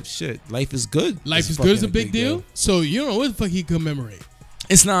 Fucking yeah, shit. Life is Good. Life is Good is a big deal. So you don't know what the fuck he commemorate.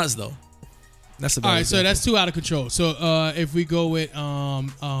 It's Nas though. That's a all right. So that's too out of control. So if we go with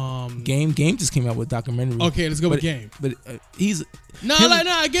Game just came out with documentary. Okay, let's go with Game. But he's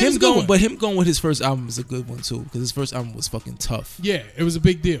Game's a good one. But him going with his first album is a good one too, because his first album was fucking tough. Yeah, it was a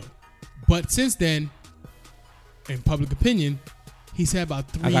big deal. But since then, in public opinion, he's had about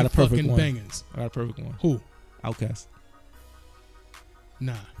 3 fucking bangers. I got a perfect one. Who? Outkast.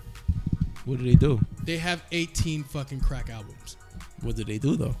 Nah. What do they do? They have 18 fucking crack albums. What did they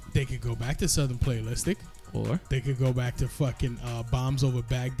do though? They could go back to Southern Playlistic. Or they could go back to fucking Bombs Over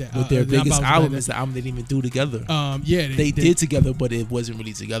Baghdad. but their not biggest Bombs album Baghdad. is the album they didn't even do together. Yeah, they did together, but it wasn't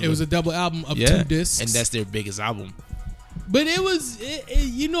really together. It was a double album of 2 discs, and that's their biggest album. But it was,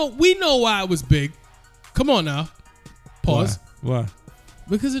 we know why it was big. Come on now, pause. Why?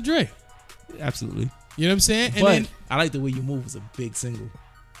 Because of Dre. Absolutely. You know what I'm saying? And but then I Like the Way You Move was a big single.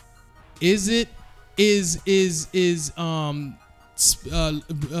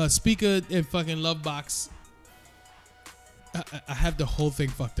 Speaker and fucking Love Box. I have the whole thing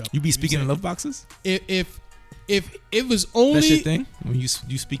fucked up. You be speaking in love boxes? If it was only that's your thing when you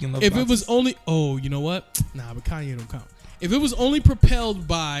speak in love boxes? If it was only you know what? Nah, but Kanye don't count. If it was only propelled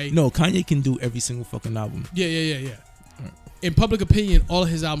by Kanye can do every single fucking album. Yeah. Right. In public opinion, all of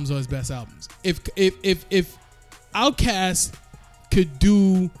his albums are his best albums. If Outkast could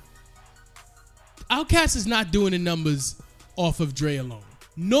do, Outkast is not doing the numbers off of Dre alone.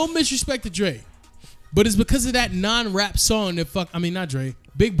 No disrespect to Dre, but it's because of that non-rap song that not Dre,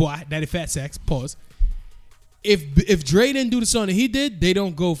 Big Boy, Daddy Fat Sax. Pause. If Dre didn't do the song that he did, they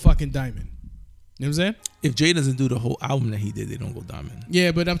don't go fucking diamond. You know what I'm saying? If Dre doesn't do the whole album that he did, they don't go diamond.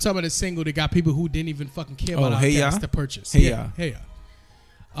 Yeah, but I'm talking about a single that got people who didn't even fucking care about Hey Outkast Ya? to purchase. Hey Ya.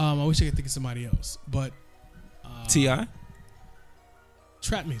 I wish I could think of somebody else, but T.I.?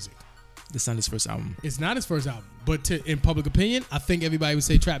 Trap music. That's not his first album. It's not his first album, but in public opinion, I think everybody would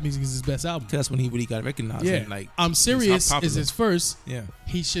say Trap music is his best album. That's when he really got recognized. Yeah, and like I'm Serious is his first. Yeah,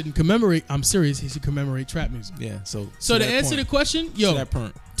 he shouldn't commemorate. I'm Serious. He should commemorate trap music. Yeah. So to answer the question, to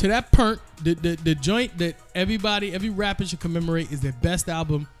that point, the joint that every rapper should commemorate is their best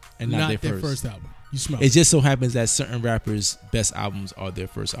album and not their first album. You smell. It just so happens that certain rappers' best albums are their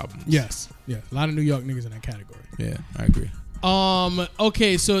first albums. Yes. Yeah. A lot of New York niggas in that category. Yeah, I agree.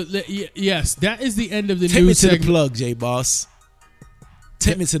 Okay. So yes, that is the end of the Take news me to segment. the plug, J Boss.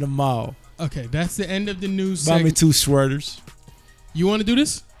 Take me to the mall. Okay, that's the end of the news Buy segment. me 2 Schwerters. You want to do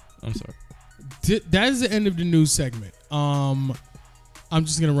this? I'm sorry. That is the end of the news segment. I'm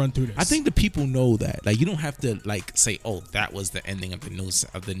just gonna run through this. I think the people know that. Like, you don't have to like say, "Oh, that was the ending of the news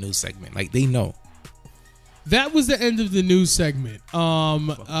segment." Like, they know. That was the end of the news segment.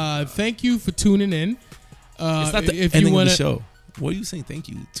 Thank you for tuning in. It's not the ending of the show. What are you saying? Thank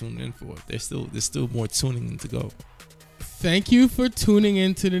you, tuning in for. There's still more tuning in to go. Thank you for tuning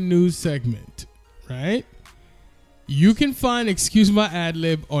into the news segment. Right? You can find Excuse My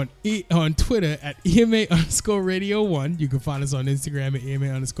Adlib on Twitter at EMA_radio1. You can find us on Instagram at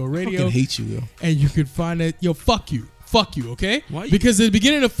EMA_radio. I fucking hate you, yo. And you can find it. Yo, fuck you, okay? Why? Because at the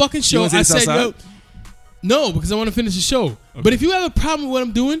beginning of the fucking show, I said, yo. No, because I want to finish the show. Okay. But if you have a problem with what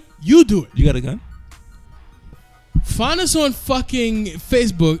I'm doing, you do it. You got a gun? Find us on fucking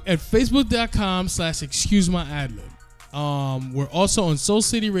Facebook at facebook.com/excusemyadlib. We're also on Soul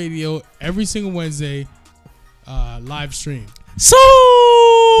City Radio every single Wednesday, live stream. So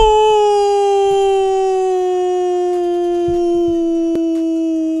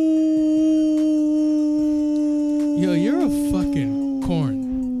yo, you're a fucking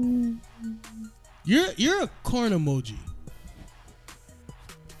corn. You're a corn emoji.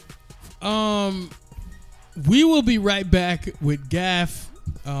 We will be right back with Gaff.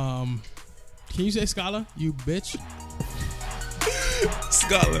 Can you say Scholar? You bitch.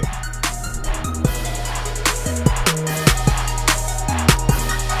 Scholar.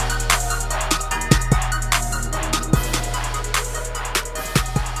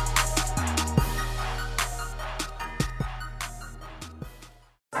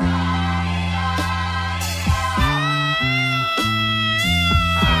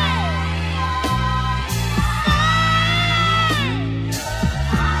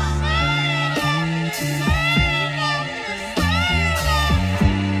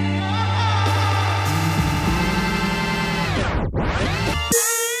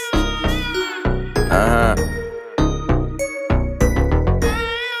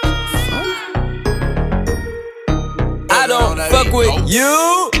 Fuck with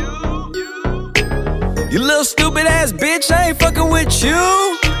you. You little stupid ass bitch, I ain't fucking with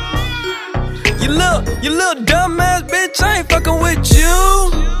you. You little dumb ass bitch, I ain't fucking with you.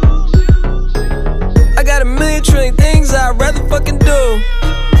 I got a million trillion things I'd rather fucking do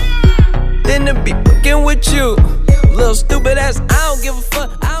than to be fucking with you. Little stupid ass, I don't give a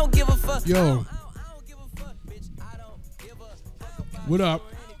fuck, I don't give a fuck. Yo. What up?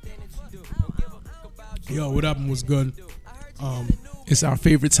 Yo, what up and what's good? It's our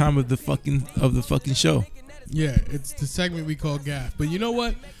favorite time of the fucking show. Yeah, it's the segment we call Gaff. But you know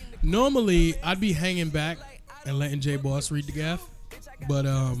what? Normally, I'd be hanging back and letting J Boss read the Gaff. But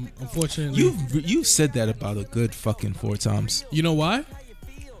unfortunately, you've said that about a good fucking 4 times. You know why?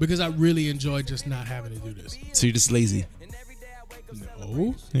 because I really enjoy just not having to do this. So you're just lazy.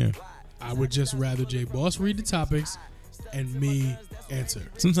 No. Yeah. I would just rather J Boss read the topics and me answer.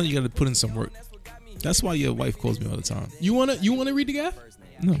 Sometimes you got to put in some work. That's why your wife calls me all the time. You wanna read the gaff?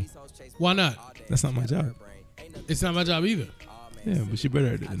 No, Why not? that's not my job. It's not my job either. Yeah, but you're better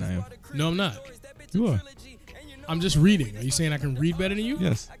at it than I am. No, I'm not. You are. I'm just reading. Are you saying I can read better than you?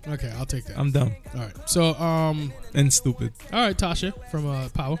 Yes. Okay, I'll take that. I'm dumb All right. So, and stupid. all right, Tasha from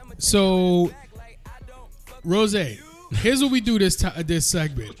Power. So, Rose, here's what we do this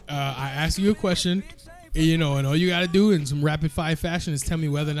segment. I ask you a question, and all you got to do in some rapid fire fashion is tell me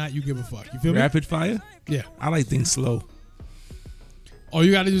whether or not you give a fuck. You feel me? Rapid fire? Yeah. I like things slow. All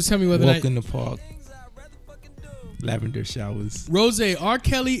you got to do is tell me whether or Walk not. in the park. Lavender showers. Rose, R.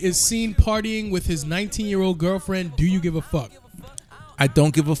 Kelly is seen partying with his 19-year-old girlfriend. Do you give a fuck? I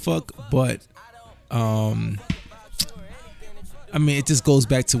don't give a fuck, but I mean, it just goes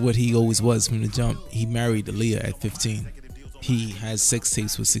back to what he always was from the jump. He married Aaliyah at 15. He has sex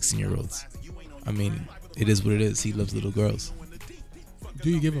tapes with 16-year-olds. I mean, it is what it is. He loves little girls.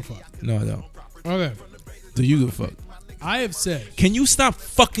 Do you give a fuck? No, I don't. Okay. Do you give a fuck? I have said. Can you stop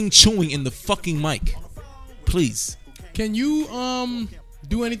fucking chewing in the fucking mic? Please. Can you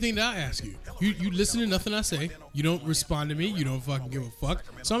do anything that I ask you? You listen to nothing I say. You don't respond to me. You don't fucking give a fuck.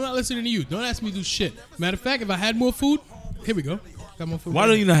 So I'm not listening to you. Don't ask me to do shit. Matter of fact, if I had more food, here we go. Got more food. Why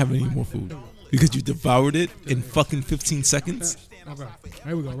don't you not have any more food? Because you devoured it in fucking 15 seconds? Okay.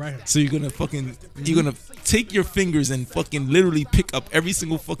 Here we go, right here. So you're gonna take your fingers and fucking literally pick up every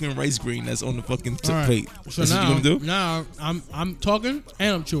single fucking rice grain that's on the fucking All right. plate. So That's what you gonna do? Now I'm talking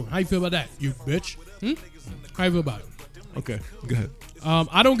and I'm chewing. How you feel about that, you bitch? How you feel about it? Okay, go ahead.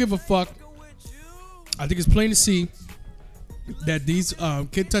 I don't give a fuck. I think it's plain to see that these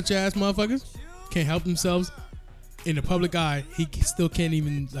kid touch ass motherfuckers can't help themselves in the public eye. He still can't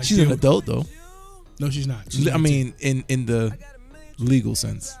even. Like, She's an adult though. No, she's not. She's I 19. mean, in the legal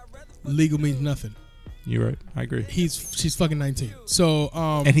sense. legal means nothing. You're right. I agree. She's fucking 19. So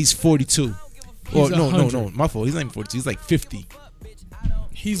and he's 42. He's No, 100. my fault. He's not even 42. He's like 50.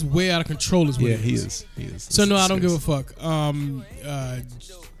 he's way out of control. Is what Yeah, he he is. is. So no, I don't give a fuck. Her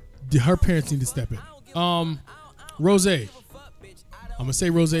parents need to step in. Rose. I'm gonna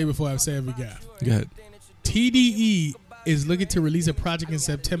say Rose before I say every guy. Go ahead. TDE is looking to release a project in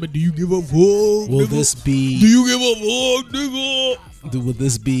September. Do you give a fuck? Will nigga? this be? Do you give a fuck, nigga? Will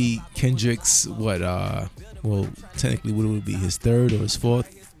this be Kendrick's what? Well, technically, what would it be? His third or his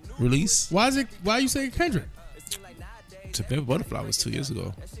fourth release? Why are you saying Kendrick? To Pimp a Butterfly was 2 years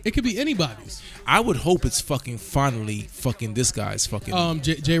ago. It could be anybody's. I would hope it's fucking finally fucking this guy's fucking.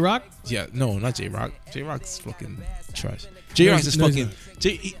 J Rock. Yeah, no, not J Rock. J Rock's fucking trash. J Rock's just fucking.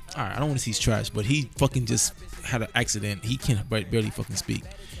 All right, I don't want to see he's trash, but he fucking just had an accident. He can't barely fucking speak.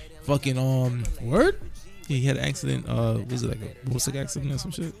 Fucking Word? Yeah, he had an accident. Was it like a motorcycle accident or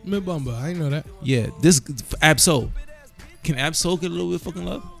some shit? Mid-Bumba. I didn't know that. Yeah, this Ab-Soul. Can Ab-Soul get a little bit of fucking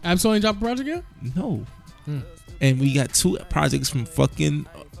love? Ab-Soul ain't dropped a project yet? No. And we got 2 projects from fucking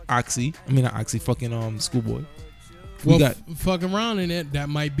Oxy. I mean, not Oxy. Fucking Schoolboy. We got fucking around in it. That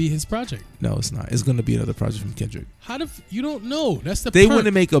might be his project. no, it's not. It's gonna be another project from Kendrick. You don't know? That's the. They perk.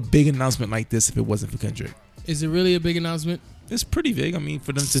 wouldn't make a big announcement like this if it wasn't for Kendrick. Is it really a big announcement? It's pretty big. I mean,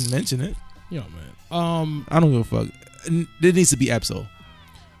 for them to mention it, Yo, man. I don't give a fuck. There needs to be Ab-Soul.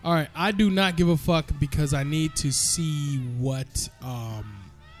 All right, I do not give a fuck because I need to see what.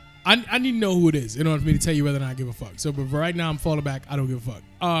 I need to know who it is in order for me to tell you whether or not I give a fuck. So, but for right now, I'm falling back. I don't give a fuck.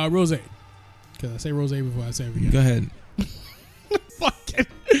 Rose. Because I say Rose before I say everything. Go ahead. Fucking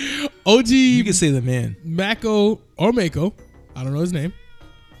OG. You can say the man. Mako or Mako. I don't know his name.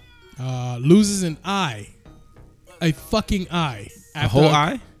 Loses an eye. A fucking eye. A whole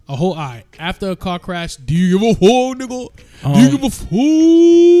eye? A whole eye. After a car crash, do you give a fuck, nigga? Do you give a fuck?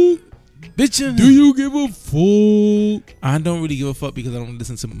 Bitch, do you give a fuck? I don't really give a fuck because I don't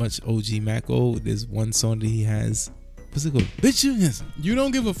listen to much OG Mako. There's one song that he has. What's it called? Bitch, you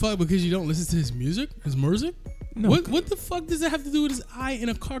don't give a fuck because you don't listen to his music? His music? No. What the fuck does that have to do with his eye in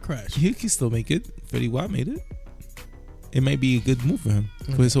a car crash? He can still make it. Fetty Wap made it. It might be a good move for him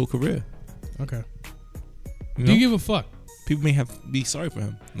for his whole career. Okay. You do you give a fuck? People may be sorry for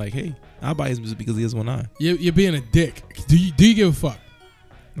him. Like, hey, I'll buy his music because he has one eye. You're being a dick. Do you give a fuck?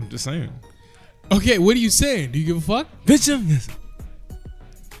 I'm just saying. Okay, what are you saying? Do you give a fuck? Bitch, yes.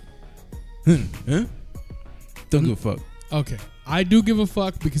 Huh? Don't give a fuck. Okay. I do give a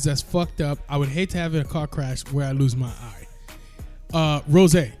fuck because that's fucked up. I would hate to have a car crash where I lose my eye.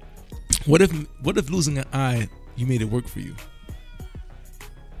 Rose. What if losing an eye, you made it work for you?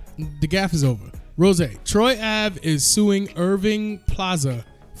 The gaff is over. Rose. Troy Ave is suing Irving Plaza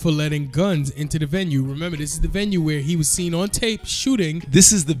for letting guns into the venue. Remember, this is the venue where he was seen on tape shooting.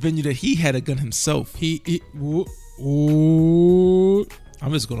 This is the venue that he had a gun himself. I'm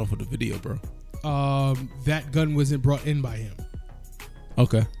just going off with the video, bro. That gun wasn't brought in by him.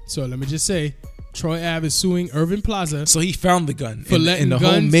 Okay. So let me just say, Troy Ave is suing Irving Plaza. So he found the gun. For letting in the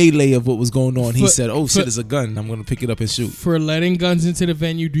guns, whole melee of what was going on, he for, said, oh, for, shit, it's a gun. I'm going to pick it up and shoot. For letting guns into the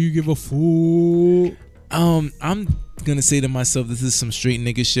venue, do you give a fool? I'm going to say to myself, this is some straight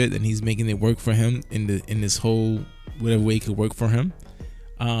nigga shit, and he's making it work for him in this whole, whatever way it could work for him.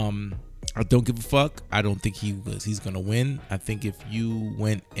 I don't give a fuck. I don't think he's going to win. I think if you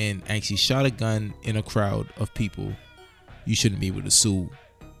went and actually shot a gun in a crowd of people, you shouldn't be able to sue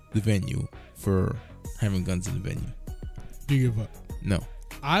the venue for having guns in the venue. Do you give up? No.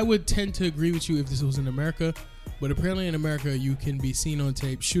 I would tend to agree with you if this was in America, but apparently in America you can be seen on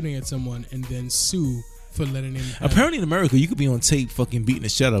tape shooting at someone and then sue for letting him. Apparently in America you could be on tape fucking beating the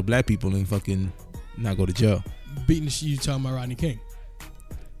shit out of black people and fucking not go to jail. Beating the shit? You talking about Rodney King?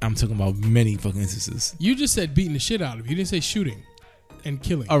 I'm talking about many fucking instances. You just said beating the shit out of him. You didn't say shooting and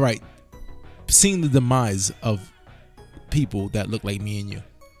killing. All right. Seeing the demise of people that look like me and you.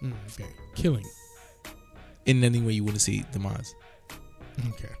 Okay. Killing. In any way you want to see demise.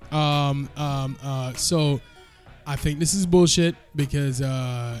 Okay. So I think this is bullshit because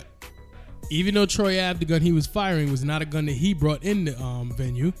even though Troy Ave, the gun he was firing, was not a gun that he brought in the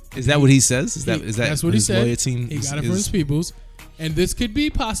venue. Is that what he says? Is that that's what he said? Lawyer team he got it from his peoples. And this could be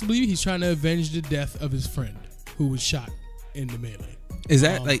possibly he's trying to avenge the death of his friend who was shot in the melee. Is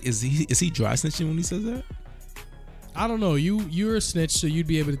that is he dry snitching when he says that? I don't know. You're a snitch, so you'd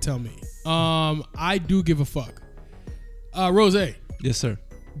be able to tell me. I do give a fuck. Rose. Yes, sir.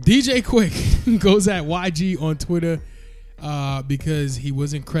 DJ Quick goes at YG on Twitter because he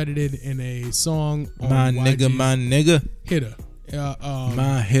wasn't credited in a song on my YG's nigga hitter.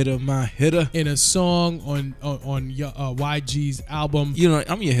 My hitter. In a song on YG's album. You know,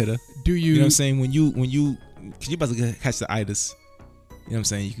 I'm your hitter. Do you? You know what I'm saying? When you cause you about to catch the itis. You know what I'm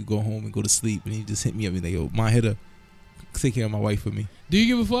saying? You could go home and go to sleep and you just hit me up and like, yo, my hitter, take care of my wife for me. Do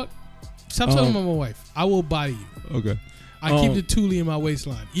you give a fuck? Stop talking about my wife. I will body you. Okay. I keep the Thule in my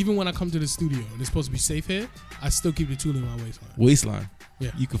waistline. Even when I come to the studio and it's supposed to be safe here, I still keep the Thule in my waistline. Waistline?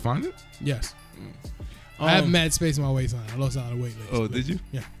 Yeah. You can find it? Yes. I have mad space in my waistline. I lost out of weight list. Oh, did you?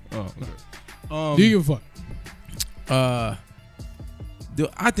 Yeah. Oh, okay. Do you give a fuck?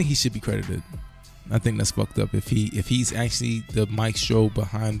 I think he should be credited. I think that's fucked up. If he's actually the maestro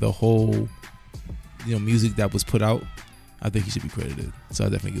behind the whole, music that was put out, I think he should be credited. So I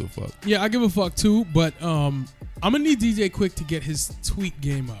definitely give a fuck. Yeah, I give a fuck too. But I'm gonna need DJ Quick to get his tweet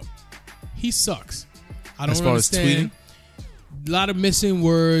game up. He sucks. I don't understand. As far as tweeting, a lot of missing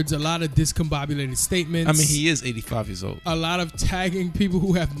words, a lot of discombobulated statements. I mean, he is 85 years old. A lot of tagging people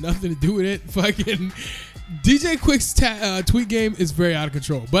who have nothing to do with it. Fucking DJ Quick's tweet game is very out of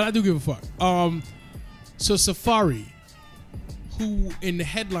control. But I do give a fuck. So Safari, who in the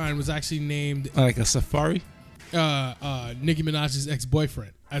headline was actually named like a Safari, Nicki Minaj's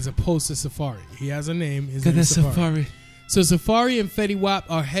ex-boyfriend, as opposed to Safari. He has a name. His name is is Safari. So Safari and Fetty Wap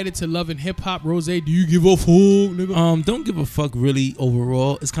are headed to Love and Hip Hop. Rose, do you give a fuck, nigga? Don't give a fuck really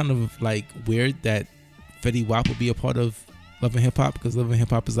overall. It's kind of like weird that Fetty Wap will be a part of Love and Hip Hop because Love and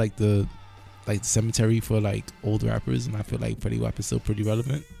Hip Hop is like the cemetery for like old rappers, and I feel like Fetty Wap is still pretty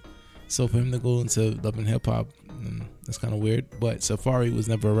relevant. So for him to go into Love and Hip Hop, that's kind of weird. But Safari was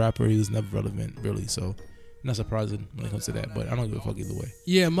never a rapper. He was never relevant, really. So not surprising when it comes to that. But I don't give a fuck either way.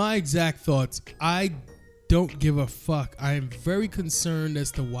 Yeah, my exact thoughts. I don't give a fuck. I am very concerned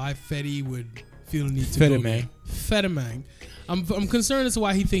as to why Fetty would feel the need to go there. Fetty. I'm concerned as to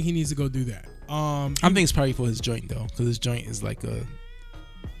why he think he needs to go do that. I think it's probably for his joint though, because his joint is like a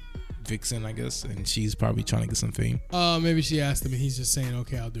vixen, I guess, and she's probably trying to get some fame. Maybe she asked him and he's just saying,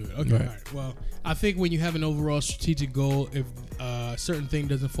 okay, I'll do it. Okay, right. All right. Well, I think when you have an overall strategic goal, if a certain thing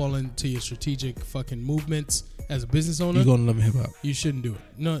doesn't fall into your strategic fucking movements as a business owner, you go to Love and Hip Hop. You shouldn't do it.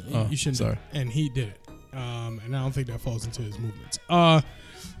 No, you shouldn't. Sorry. Do it. And he did it. And I don't think that falls into his movements.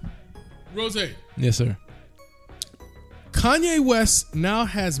 Rose. Yes, sir. Kanye West now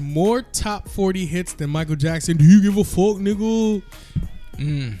has more top 40 hits than Michael Jackson. Do you give a fuck, nigga?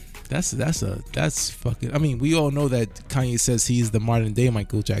 That's fucking. I mean, we all know that Kanye says he's the modern day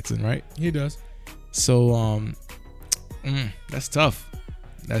Michael Jackson, right? He does. So, that's tough.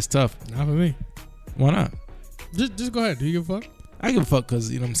 That's tough. Not for me. Why not? Just go ahead. Do you give a fuck? I give a fuck because,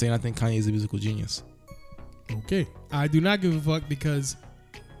 you know what I'm saying, I think Kanye is a musical genius. Okay. I do not give a fuck because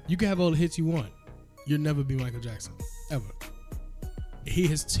you can have all the hits you want. You'll never be Michael Jackson. Ever.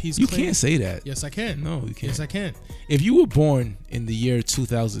 he's You claimed, can't say that. Yes, I can. No, you can't. Yes, I can. If you were born in the year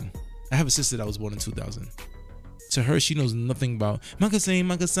 2000, I have a sister that was born in 2000. To her, she knows nothing about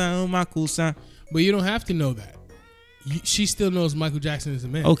Makusan. But you don't have to know that. She still knows Michael Jackson is a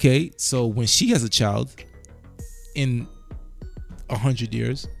man. Okay, so when she has a child in 100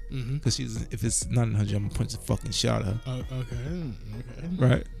 years, because if it's not 100, I'm gonna punch the fucking shit out of her. Okay.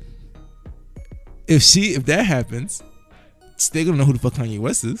 Right. If that happens, they're gonna know who the fuck Kanye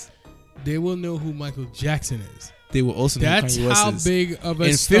West is. They will know who Michael Jackson is. They will also know who That's Kanye West how is. big of a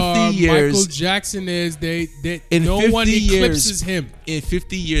In star 50 years, Michael Jackson is. in No 50 one eclipses him. In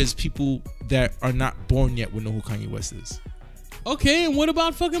 50 years, people that are not born yet will know who Kanye West is. Okay, and what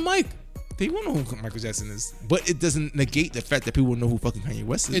about fucking Mike? They won't know who Michael Jackson is, but it doesn't negate the fact that people will know who fucking Kanye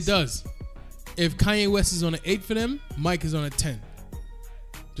West is. It does. If Kanye West is on an 8 for them, Mike is on a 10.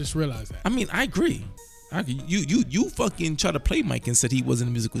 Just realize that. I mean, I agree. You fucking tried to play Mike and said he wasn't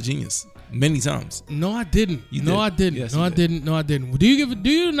a musical genius many times. No, I didn't. You no, did. I didn't. Yes, no, you I did. didn't. No, I didn't. Do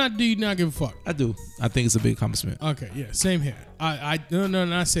you not give a fuck? I do. I think it's a big accomplishment. Okay, yeah, same here. No,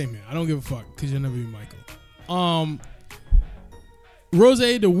 not same here. I don't give a fuck because you'll never be Michael. Rose,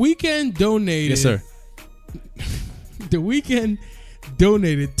 The Weeknd donated. Yes, sir. The Weeknd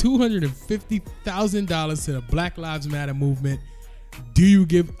donated $250,000 to the Black Lives Matter movement. Do you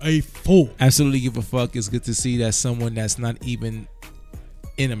give a fuck? Absolutely give a fuck. It's good to see that someone that's not even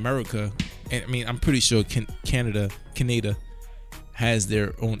in America, and I mean, I'm pretty sure Canada has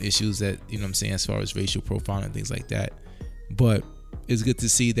their own issues that, you know what I'm saying, as far as racial profiling and things like that. But it's good to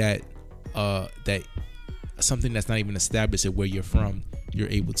see that that something that's not even established at where you're from, you're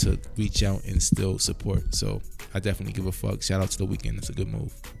able to reach out and still support. So I definitely give a fuck. Shout out to The Weeknd. It's a good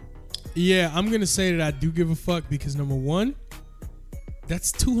move. Yeah, I'm gonna say that I do give a fuck because number one,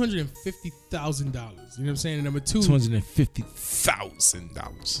 that's $250,000. You know what I'm saying? And number two,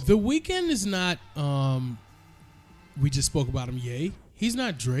 $250,000. The Weeknd is not. We just spoke about him. Yay. He's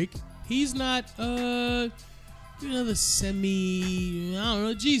not Drake. He's not. The semi. I don't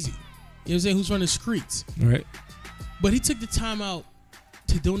know, Jeezy. You know what I'm saying? Who's running streets? Right. But he took the time out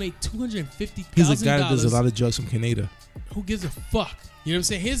to donate $250,000. He's a guy that does a lot of drugs from Canada. Who gives a fuck? You know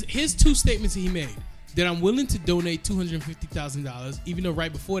what I'm saying? His two statements he made. That I'm willing to donate $250,000, even though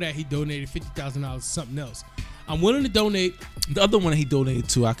right before that he donated $50,000 to something else. I'm willing to donate. The other one that he donated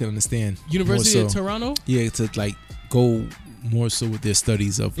to, I can understand. University more of so. Toronto? Yeah, to like go more so with their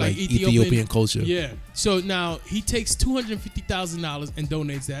studies of like Ethiopian culture. Yeah. So now he takes $250,000 and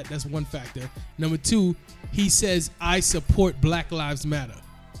donates that. That's one factor. Number two, he says, I support Black Lives Matter.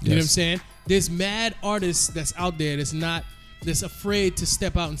 You know what I'm saying? There's mad artists that's out there that's afraid to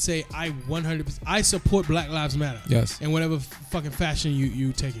step out and say, I 100%, I support Black Lives Matter. Yes. In whatever fucking fashion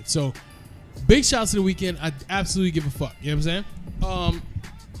you take it. So, big shouts to The Weeknd. I absolutely give a fuck. You know what I'm saying?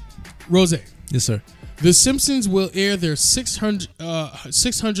 Rose. Yes, sir. The Simpsons will air their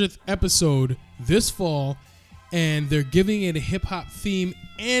 600th episode this fall, and they're giving it a hip-hop theme,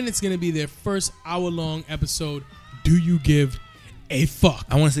 and it's going to be their first hour-long episode. Do you give a fuck?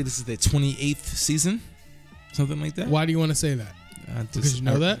 I want to say this is their 28th season. Something like that. Why do you want to say that? Because you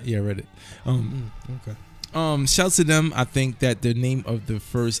know that? Yeah, I read it. Okay. Shouts to them. I think that the name of the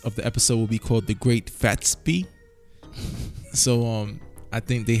episode will be called The Great Fatsby. So I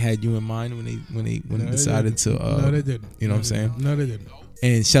think they had you in mind when they decided to. No, they didn't. You know what I'm saying? No, they didn't.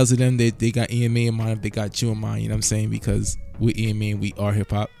 And shouts to them. They got EMA in mind. They got you in mind. You know what I'm saying? Because we're EMA and we are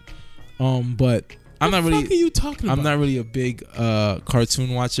hip hop. But I'm not really. What the fuck are you talking about? I'm not really a big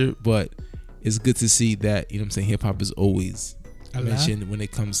cartoon watcher, but it's good to see that, you know what I'm saying, hip hop is always mentioned when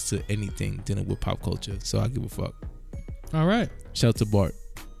it comes to anything dealing with pop culture. So I give a fuck. All right. Shout out to Bart.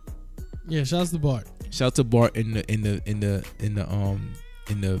 Yeah, shout out to Bart. Shout out to Bart in the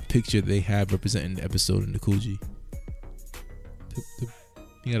picture they have representing the episode in the Coogee.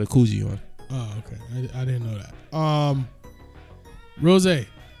 You got a Coogee on. Oh, okay. I didn't know that. Rose.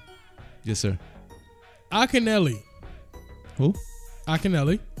 Yes, sir. Akinelli. Who?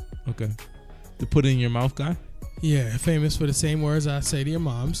 Akinelli. Okay. The put it in your mouth guy? Yeah, famous for the same words I say to your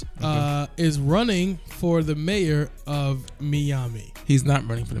moms. Okay. Is running for the mayor of Miami. He's not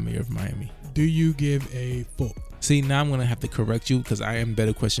running for the mayor of Miami. Do you give a fuck? See, now I'm going to have to correct you because I am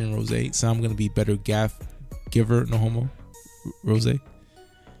better question Rose. So I'm going to be better gaff giver, no homo, Rose.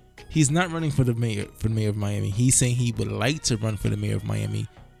 He's not running for the mayor of Miami. He's saying he would like to run for the mayor of Miami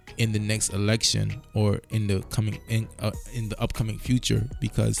in the next election or in the upcoming future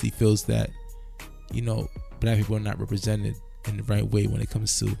because he feels that, you know, black people are not represented in the right way when it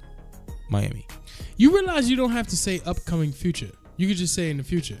comes to Miami. You realize you don't have to say upcoming future. You could just say in the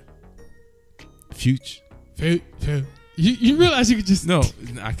future. Future. You You realize you could just No,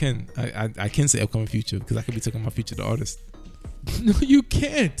 I can. I can say upcoming future because I could be talking about future the artist. No, you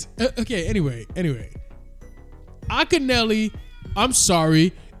can't. Okay. Anyway, Akinelli, I'm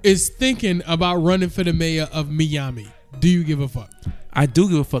sorry, is thinking about running for the mayor of Miami. Do you give a fuck? I do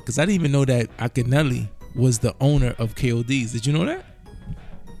give a fuck because I didn't even know that Akinelli was the owner of KODs. Did you know that?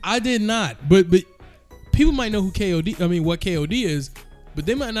 I did not, but people might know who what KOD is, but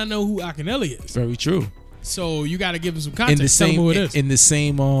they might not know who Akinelli is. Very true. So you got to give them some context. Tell them who it is. In the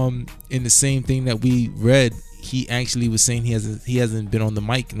same thing that we read, he actually was saying he hasn't been on the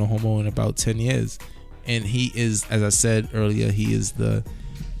mic no homo in about 10 years, and he is, as I said earlier, he is the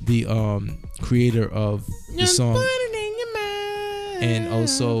creator of the song, and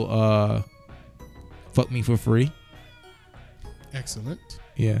also "Fuck Me for Free." Excellent.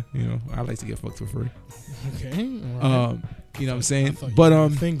 Yeah, I like to get fucked for free. Okay. All right. You know what I'm saying? But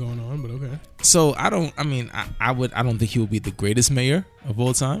thing going on, but okay. So I don't think he will be the greatest mayor of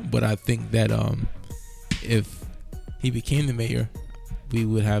all time, but I think that if he became the mayor, we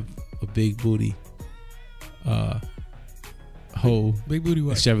would have a big booty big booty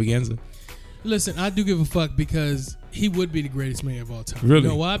what? extravaganza. Listen, I do give a fuck because he would be the greatest mayor of all time. Really? You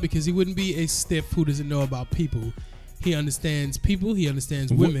know why? Because he wouldn't be a stiff who doesn't know about people. He understands people. He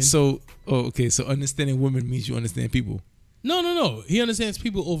understands women. So understanding women means you understand people. No. He understands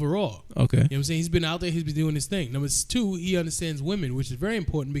people overall. Okay. You know what I'm saying? He's been out there. He's been doing his thing. Number 2, he understands women, which is very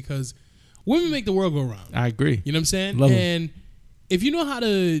important because women make the world go round. I agree. You know what I'm saying? Love and if you know how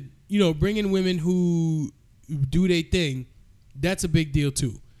to, bring in women who do their thing, that's a big deal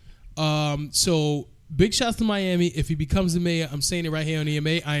too. So big shots to Miami. If he becomes the mayor, I'm saying it right here on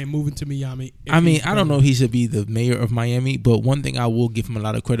EMA, I am moving to Miami. I don't know if he should be the mayor of Miami, but one thing I will give him a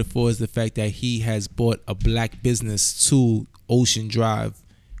lot of credit for is the fact that he has brought a black business to Ocean Drive,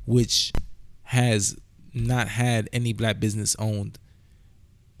 which has not had any black business owned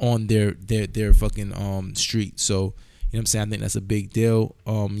on their fucking street. So, you know what I'm saying? I think that's a big deal.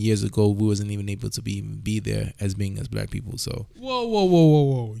 Years ago, we wasn't even able to be there as black people. So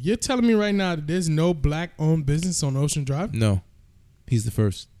Whoa. You're telling me right now that there's no black owned business on Ocean Drive? No. He's the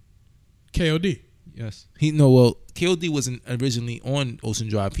first. KOD. Yes. KOD wasn't originally on Ocean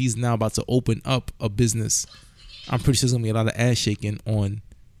Drive. He's now about to open up a business. I'm pretty sure there's gonna be a lot of ass shaking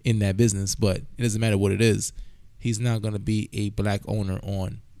in that business, but it doesn't matter what it is. He's now gonna be a black owner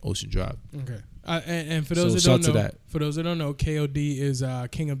on Ocean Drive. Okay. And for those that don't know, KOD is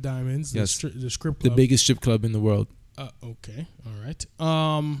King of Diamonds, yes. the strip club, the biggest strip club in the world. Okay, all right.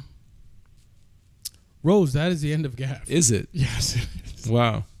 Rose, that is the end of Gaff. Is it? Yes.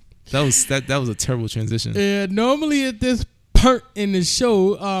 Wow, that was a terrible transition. Yeah. Normally at this part in the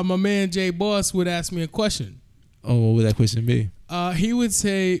show, my man Jay Boss would ask me a question. Oh, what would that question be? He would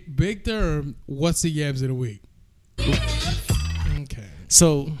say, "Big Therm, what's the yams of the week?" Okay.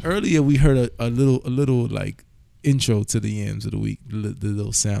 So earlier we heard a little like intro to the yams of the week, the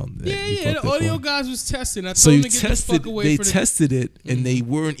little sound. That The audio guys was testing. I so told you them to get tested. the fuck away They from tested it, and they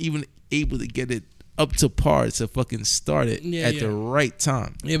weren't even able to get it up to par to fucking start it at the right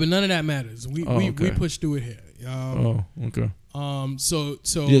time. Yeah, but none of that matters. We pushed through it here. Okay. So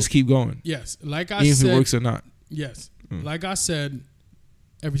you just keep going. Yes, like I even said, if it works or not. Yes, like I said,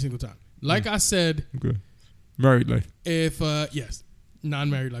 every single time. Like I said, okay. Married life. If yes,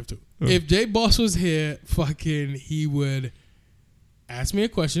 non-married life too. If Jay Boss was here, fucking, he would ask me a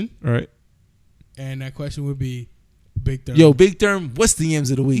question. All right. And that question would be, Big Therm. Yo, Big Therm, what's the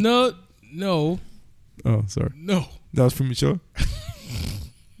yams of the week? No. Oh, sorry. No. That was premature.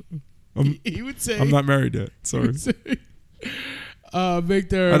 He would say, I'm not married yet. Sorry. Big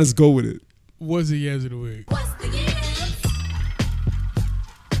Therm. I just go with it. What's the yams of the week? What's the yams?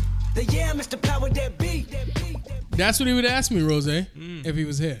 The yam is the power that beat. That's what he would ask me, Rose, if he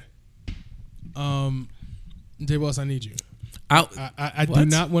was here. J Boss, I need you. I do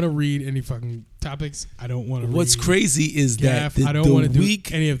not want to read any fucking topics. I don't want to read. What's crazy is Gaff. that I don't want to do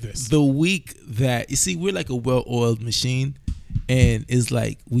any of this. The week that, you see, we're like a well-oiled machine, and it's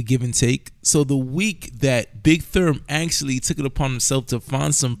like we give and take. So the week that Big Therm actually took it upon himself to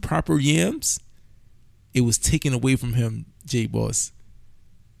find some proper yams, it was taken away from him, J Boss,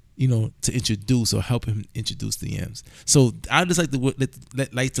 to introduce or help him introduce the yams. So I just like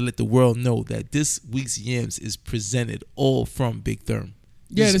to let the world know that this week's yams is presented all from Big Therm.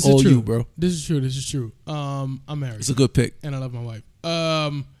 Yeah, this is all true, you, bro. This is true. I'm married. It's a good pick, and I love my wife.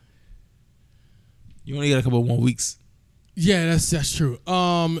 You only got a couple more weeks. Yeah, that's true.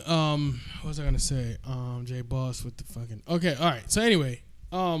 What was I gonna say? J Boss with the fucking. Okay, all right. So anyway,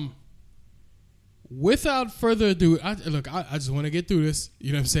 without further ado, I just want to get through this.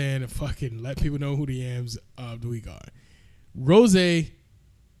 You know what I'm saying? And fucking let people know who the yams of the week are. Rose, J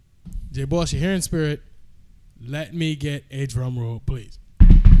Boss, you're here in spirit. Let me get a drum roll, please.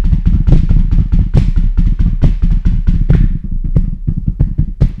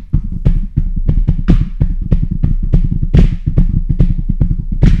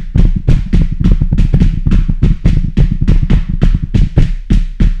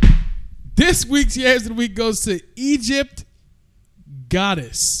 This week's Yams of the Week goes to Egypt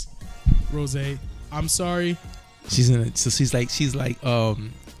Goddess. Rose, I'm sorry. She's in it. So she's like what's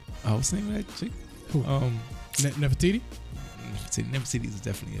the name of that chick? Who? Nefertiti? Nefertiti is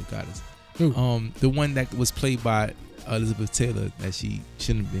definitely a goddess. Who? The one that was played by Elizabeth Taylor that she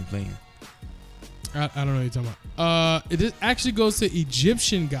shouldn't have been playing. I don't know what you're talking about. It actually goes to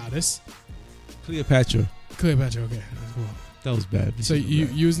Egyptian Goddess. Cleopatra. Okay, that's cool. That was bad. So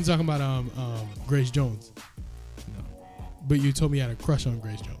you wasn't talking about Grace Jones. No. But you told me you had a crush on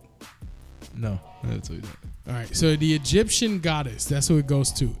Grace Jones. No, I never told you that. All right, so the Egyptian Goddess, that's who it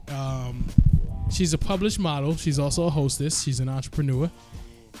goes to. She's a published model. She's also a hostess. She's an entrepreneur.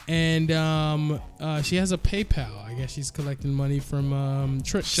 And she has a PayPal. I guess she's collecting money from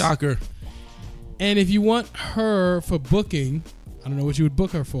trips. Shocker. And if you want her for booking, I don't know what you would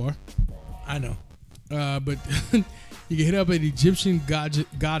book her for. I know. But you can hit up at Egyptian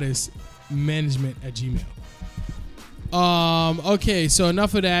Goddess Management at Gmail. Okay, so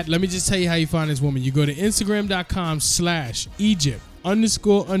enough of that. Let me just tell you how you find this woman. You go to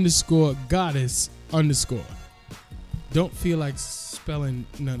Instagram.com/Egypt__goddess_. Don't feel like spelling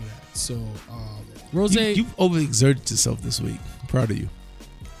none of that. So, Rose, you've overexerted yourself this week. I'm proud of you.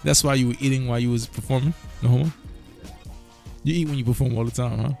 That's why you were eating while you was performing. No homo. You eat when you perform all the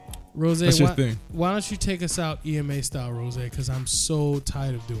time, huh? Rose, that's your thing. Why don't you take us out EMA style, Rose? Because I'm so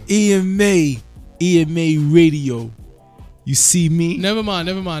tired of doing it. EMA radio. You see me? Never mind.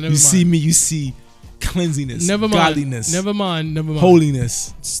 You see me, you see cleansiness, godliness. Never mind.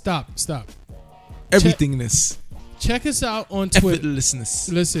 Holiness. Stop. Everythingness. Check us out on Twitter.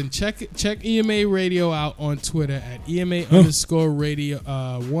 Effortlessness. Listen, check EMA Radio out on Twitter at EMA_radio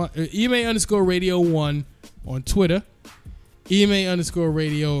EMA_radio1 on Twitter.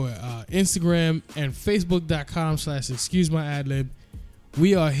 EMA_radio Instagram and Facebook.com/excusemyadlib.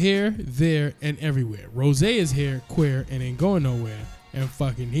 We are here, there, and everywhere. Rose is here, queer, and ain't going nowhere. And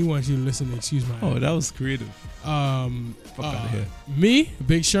fucking, he wants you to listen to Excuse My Adlib. Oh, that was creative. Fuck out of here. Me,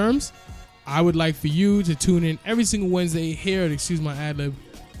 Big Sherms, I would like for you to tune in every single Wednesday here at Excuse My Adlib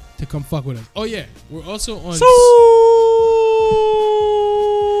to come fuck with us. Oh, yeah. We're also on...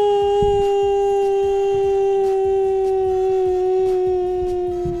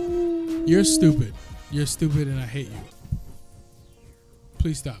 You're stupid. You're stupid and I hate you.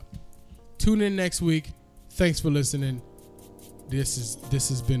 Please stop. Tune in next week. Thanks for listening. This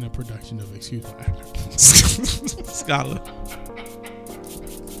has been a production of Excuse My Adlib. Scholar.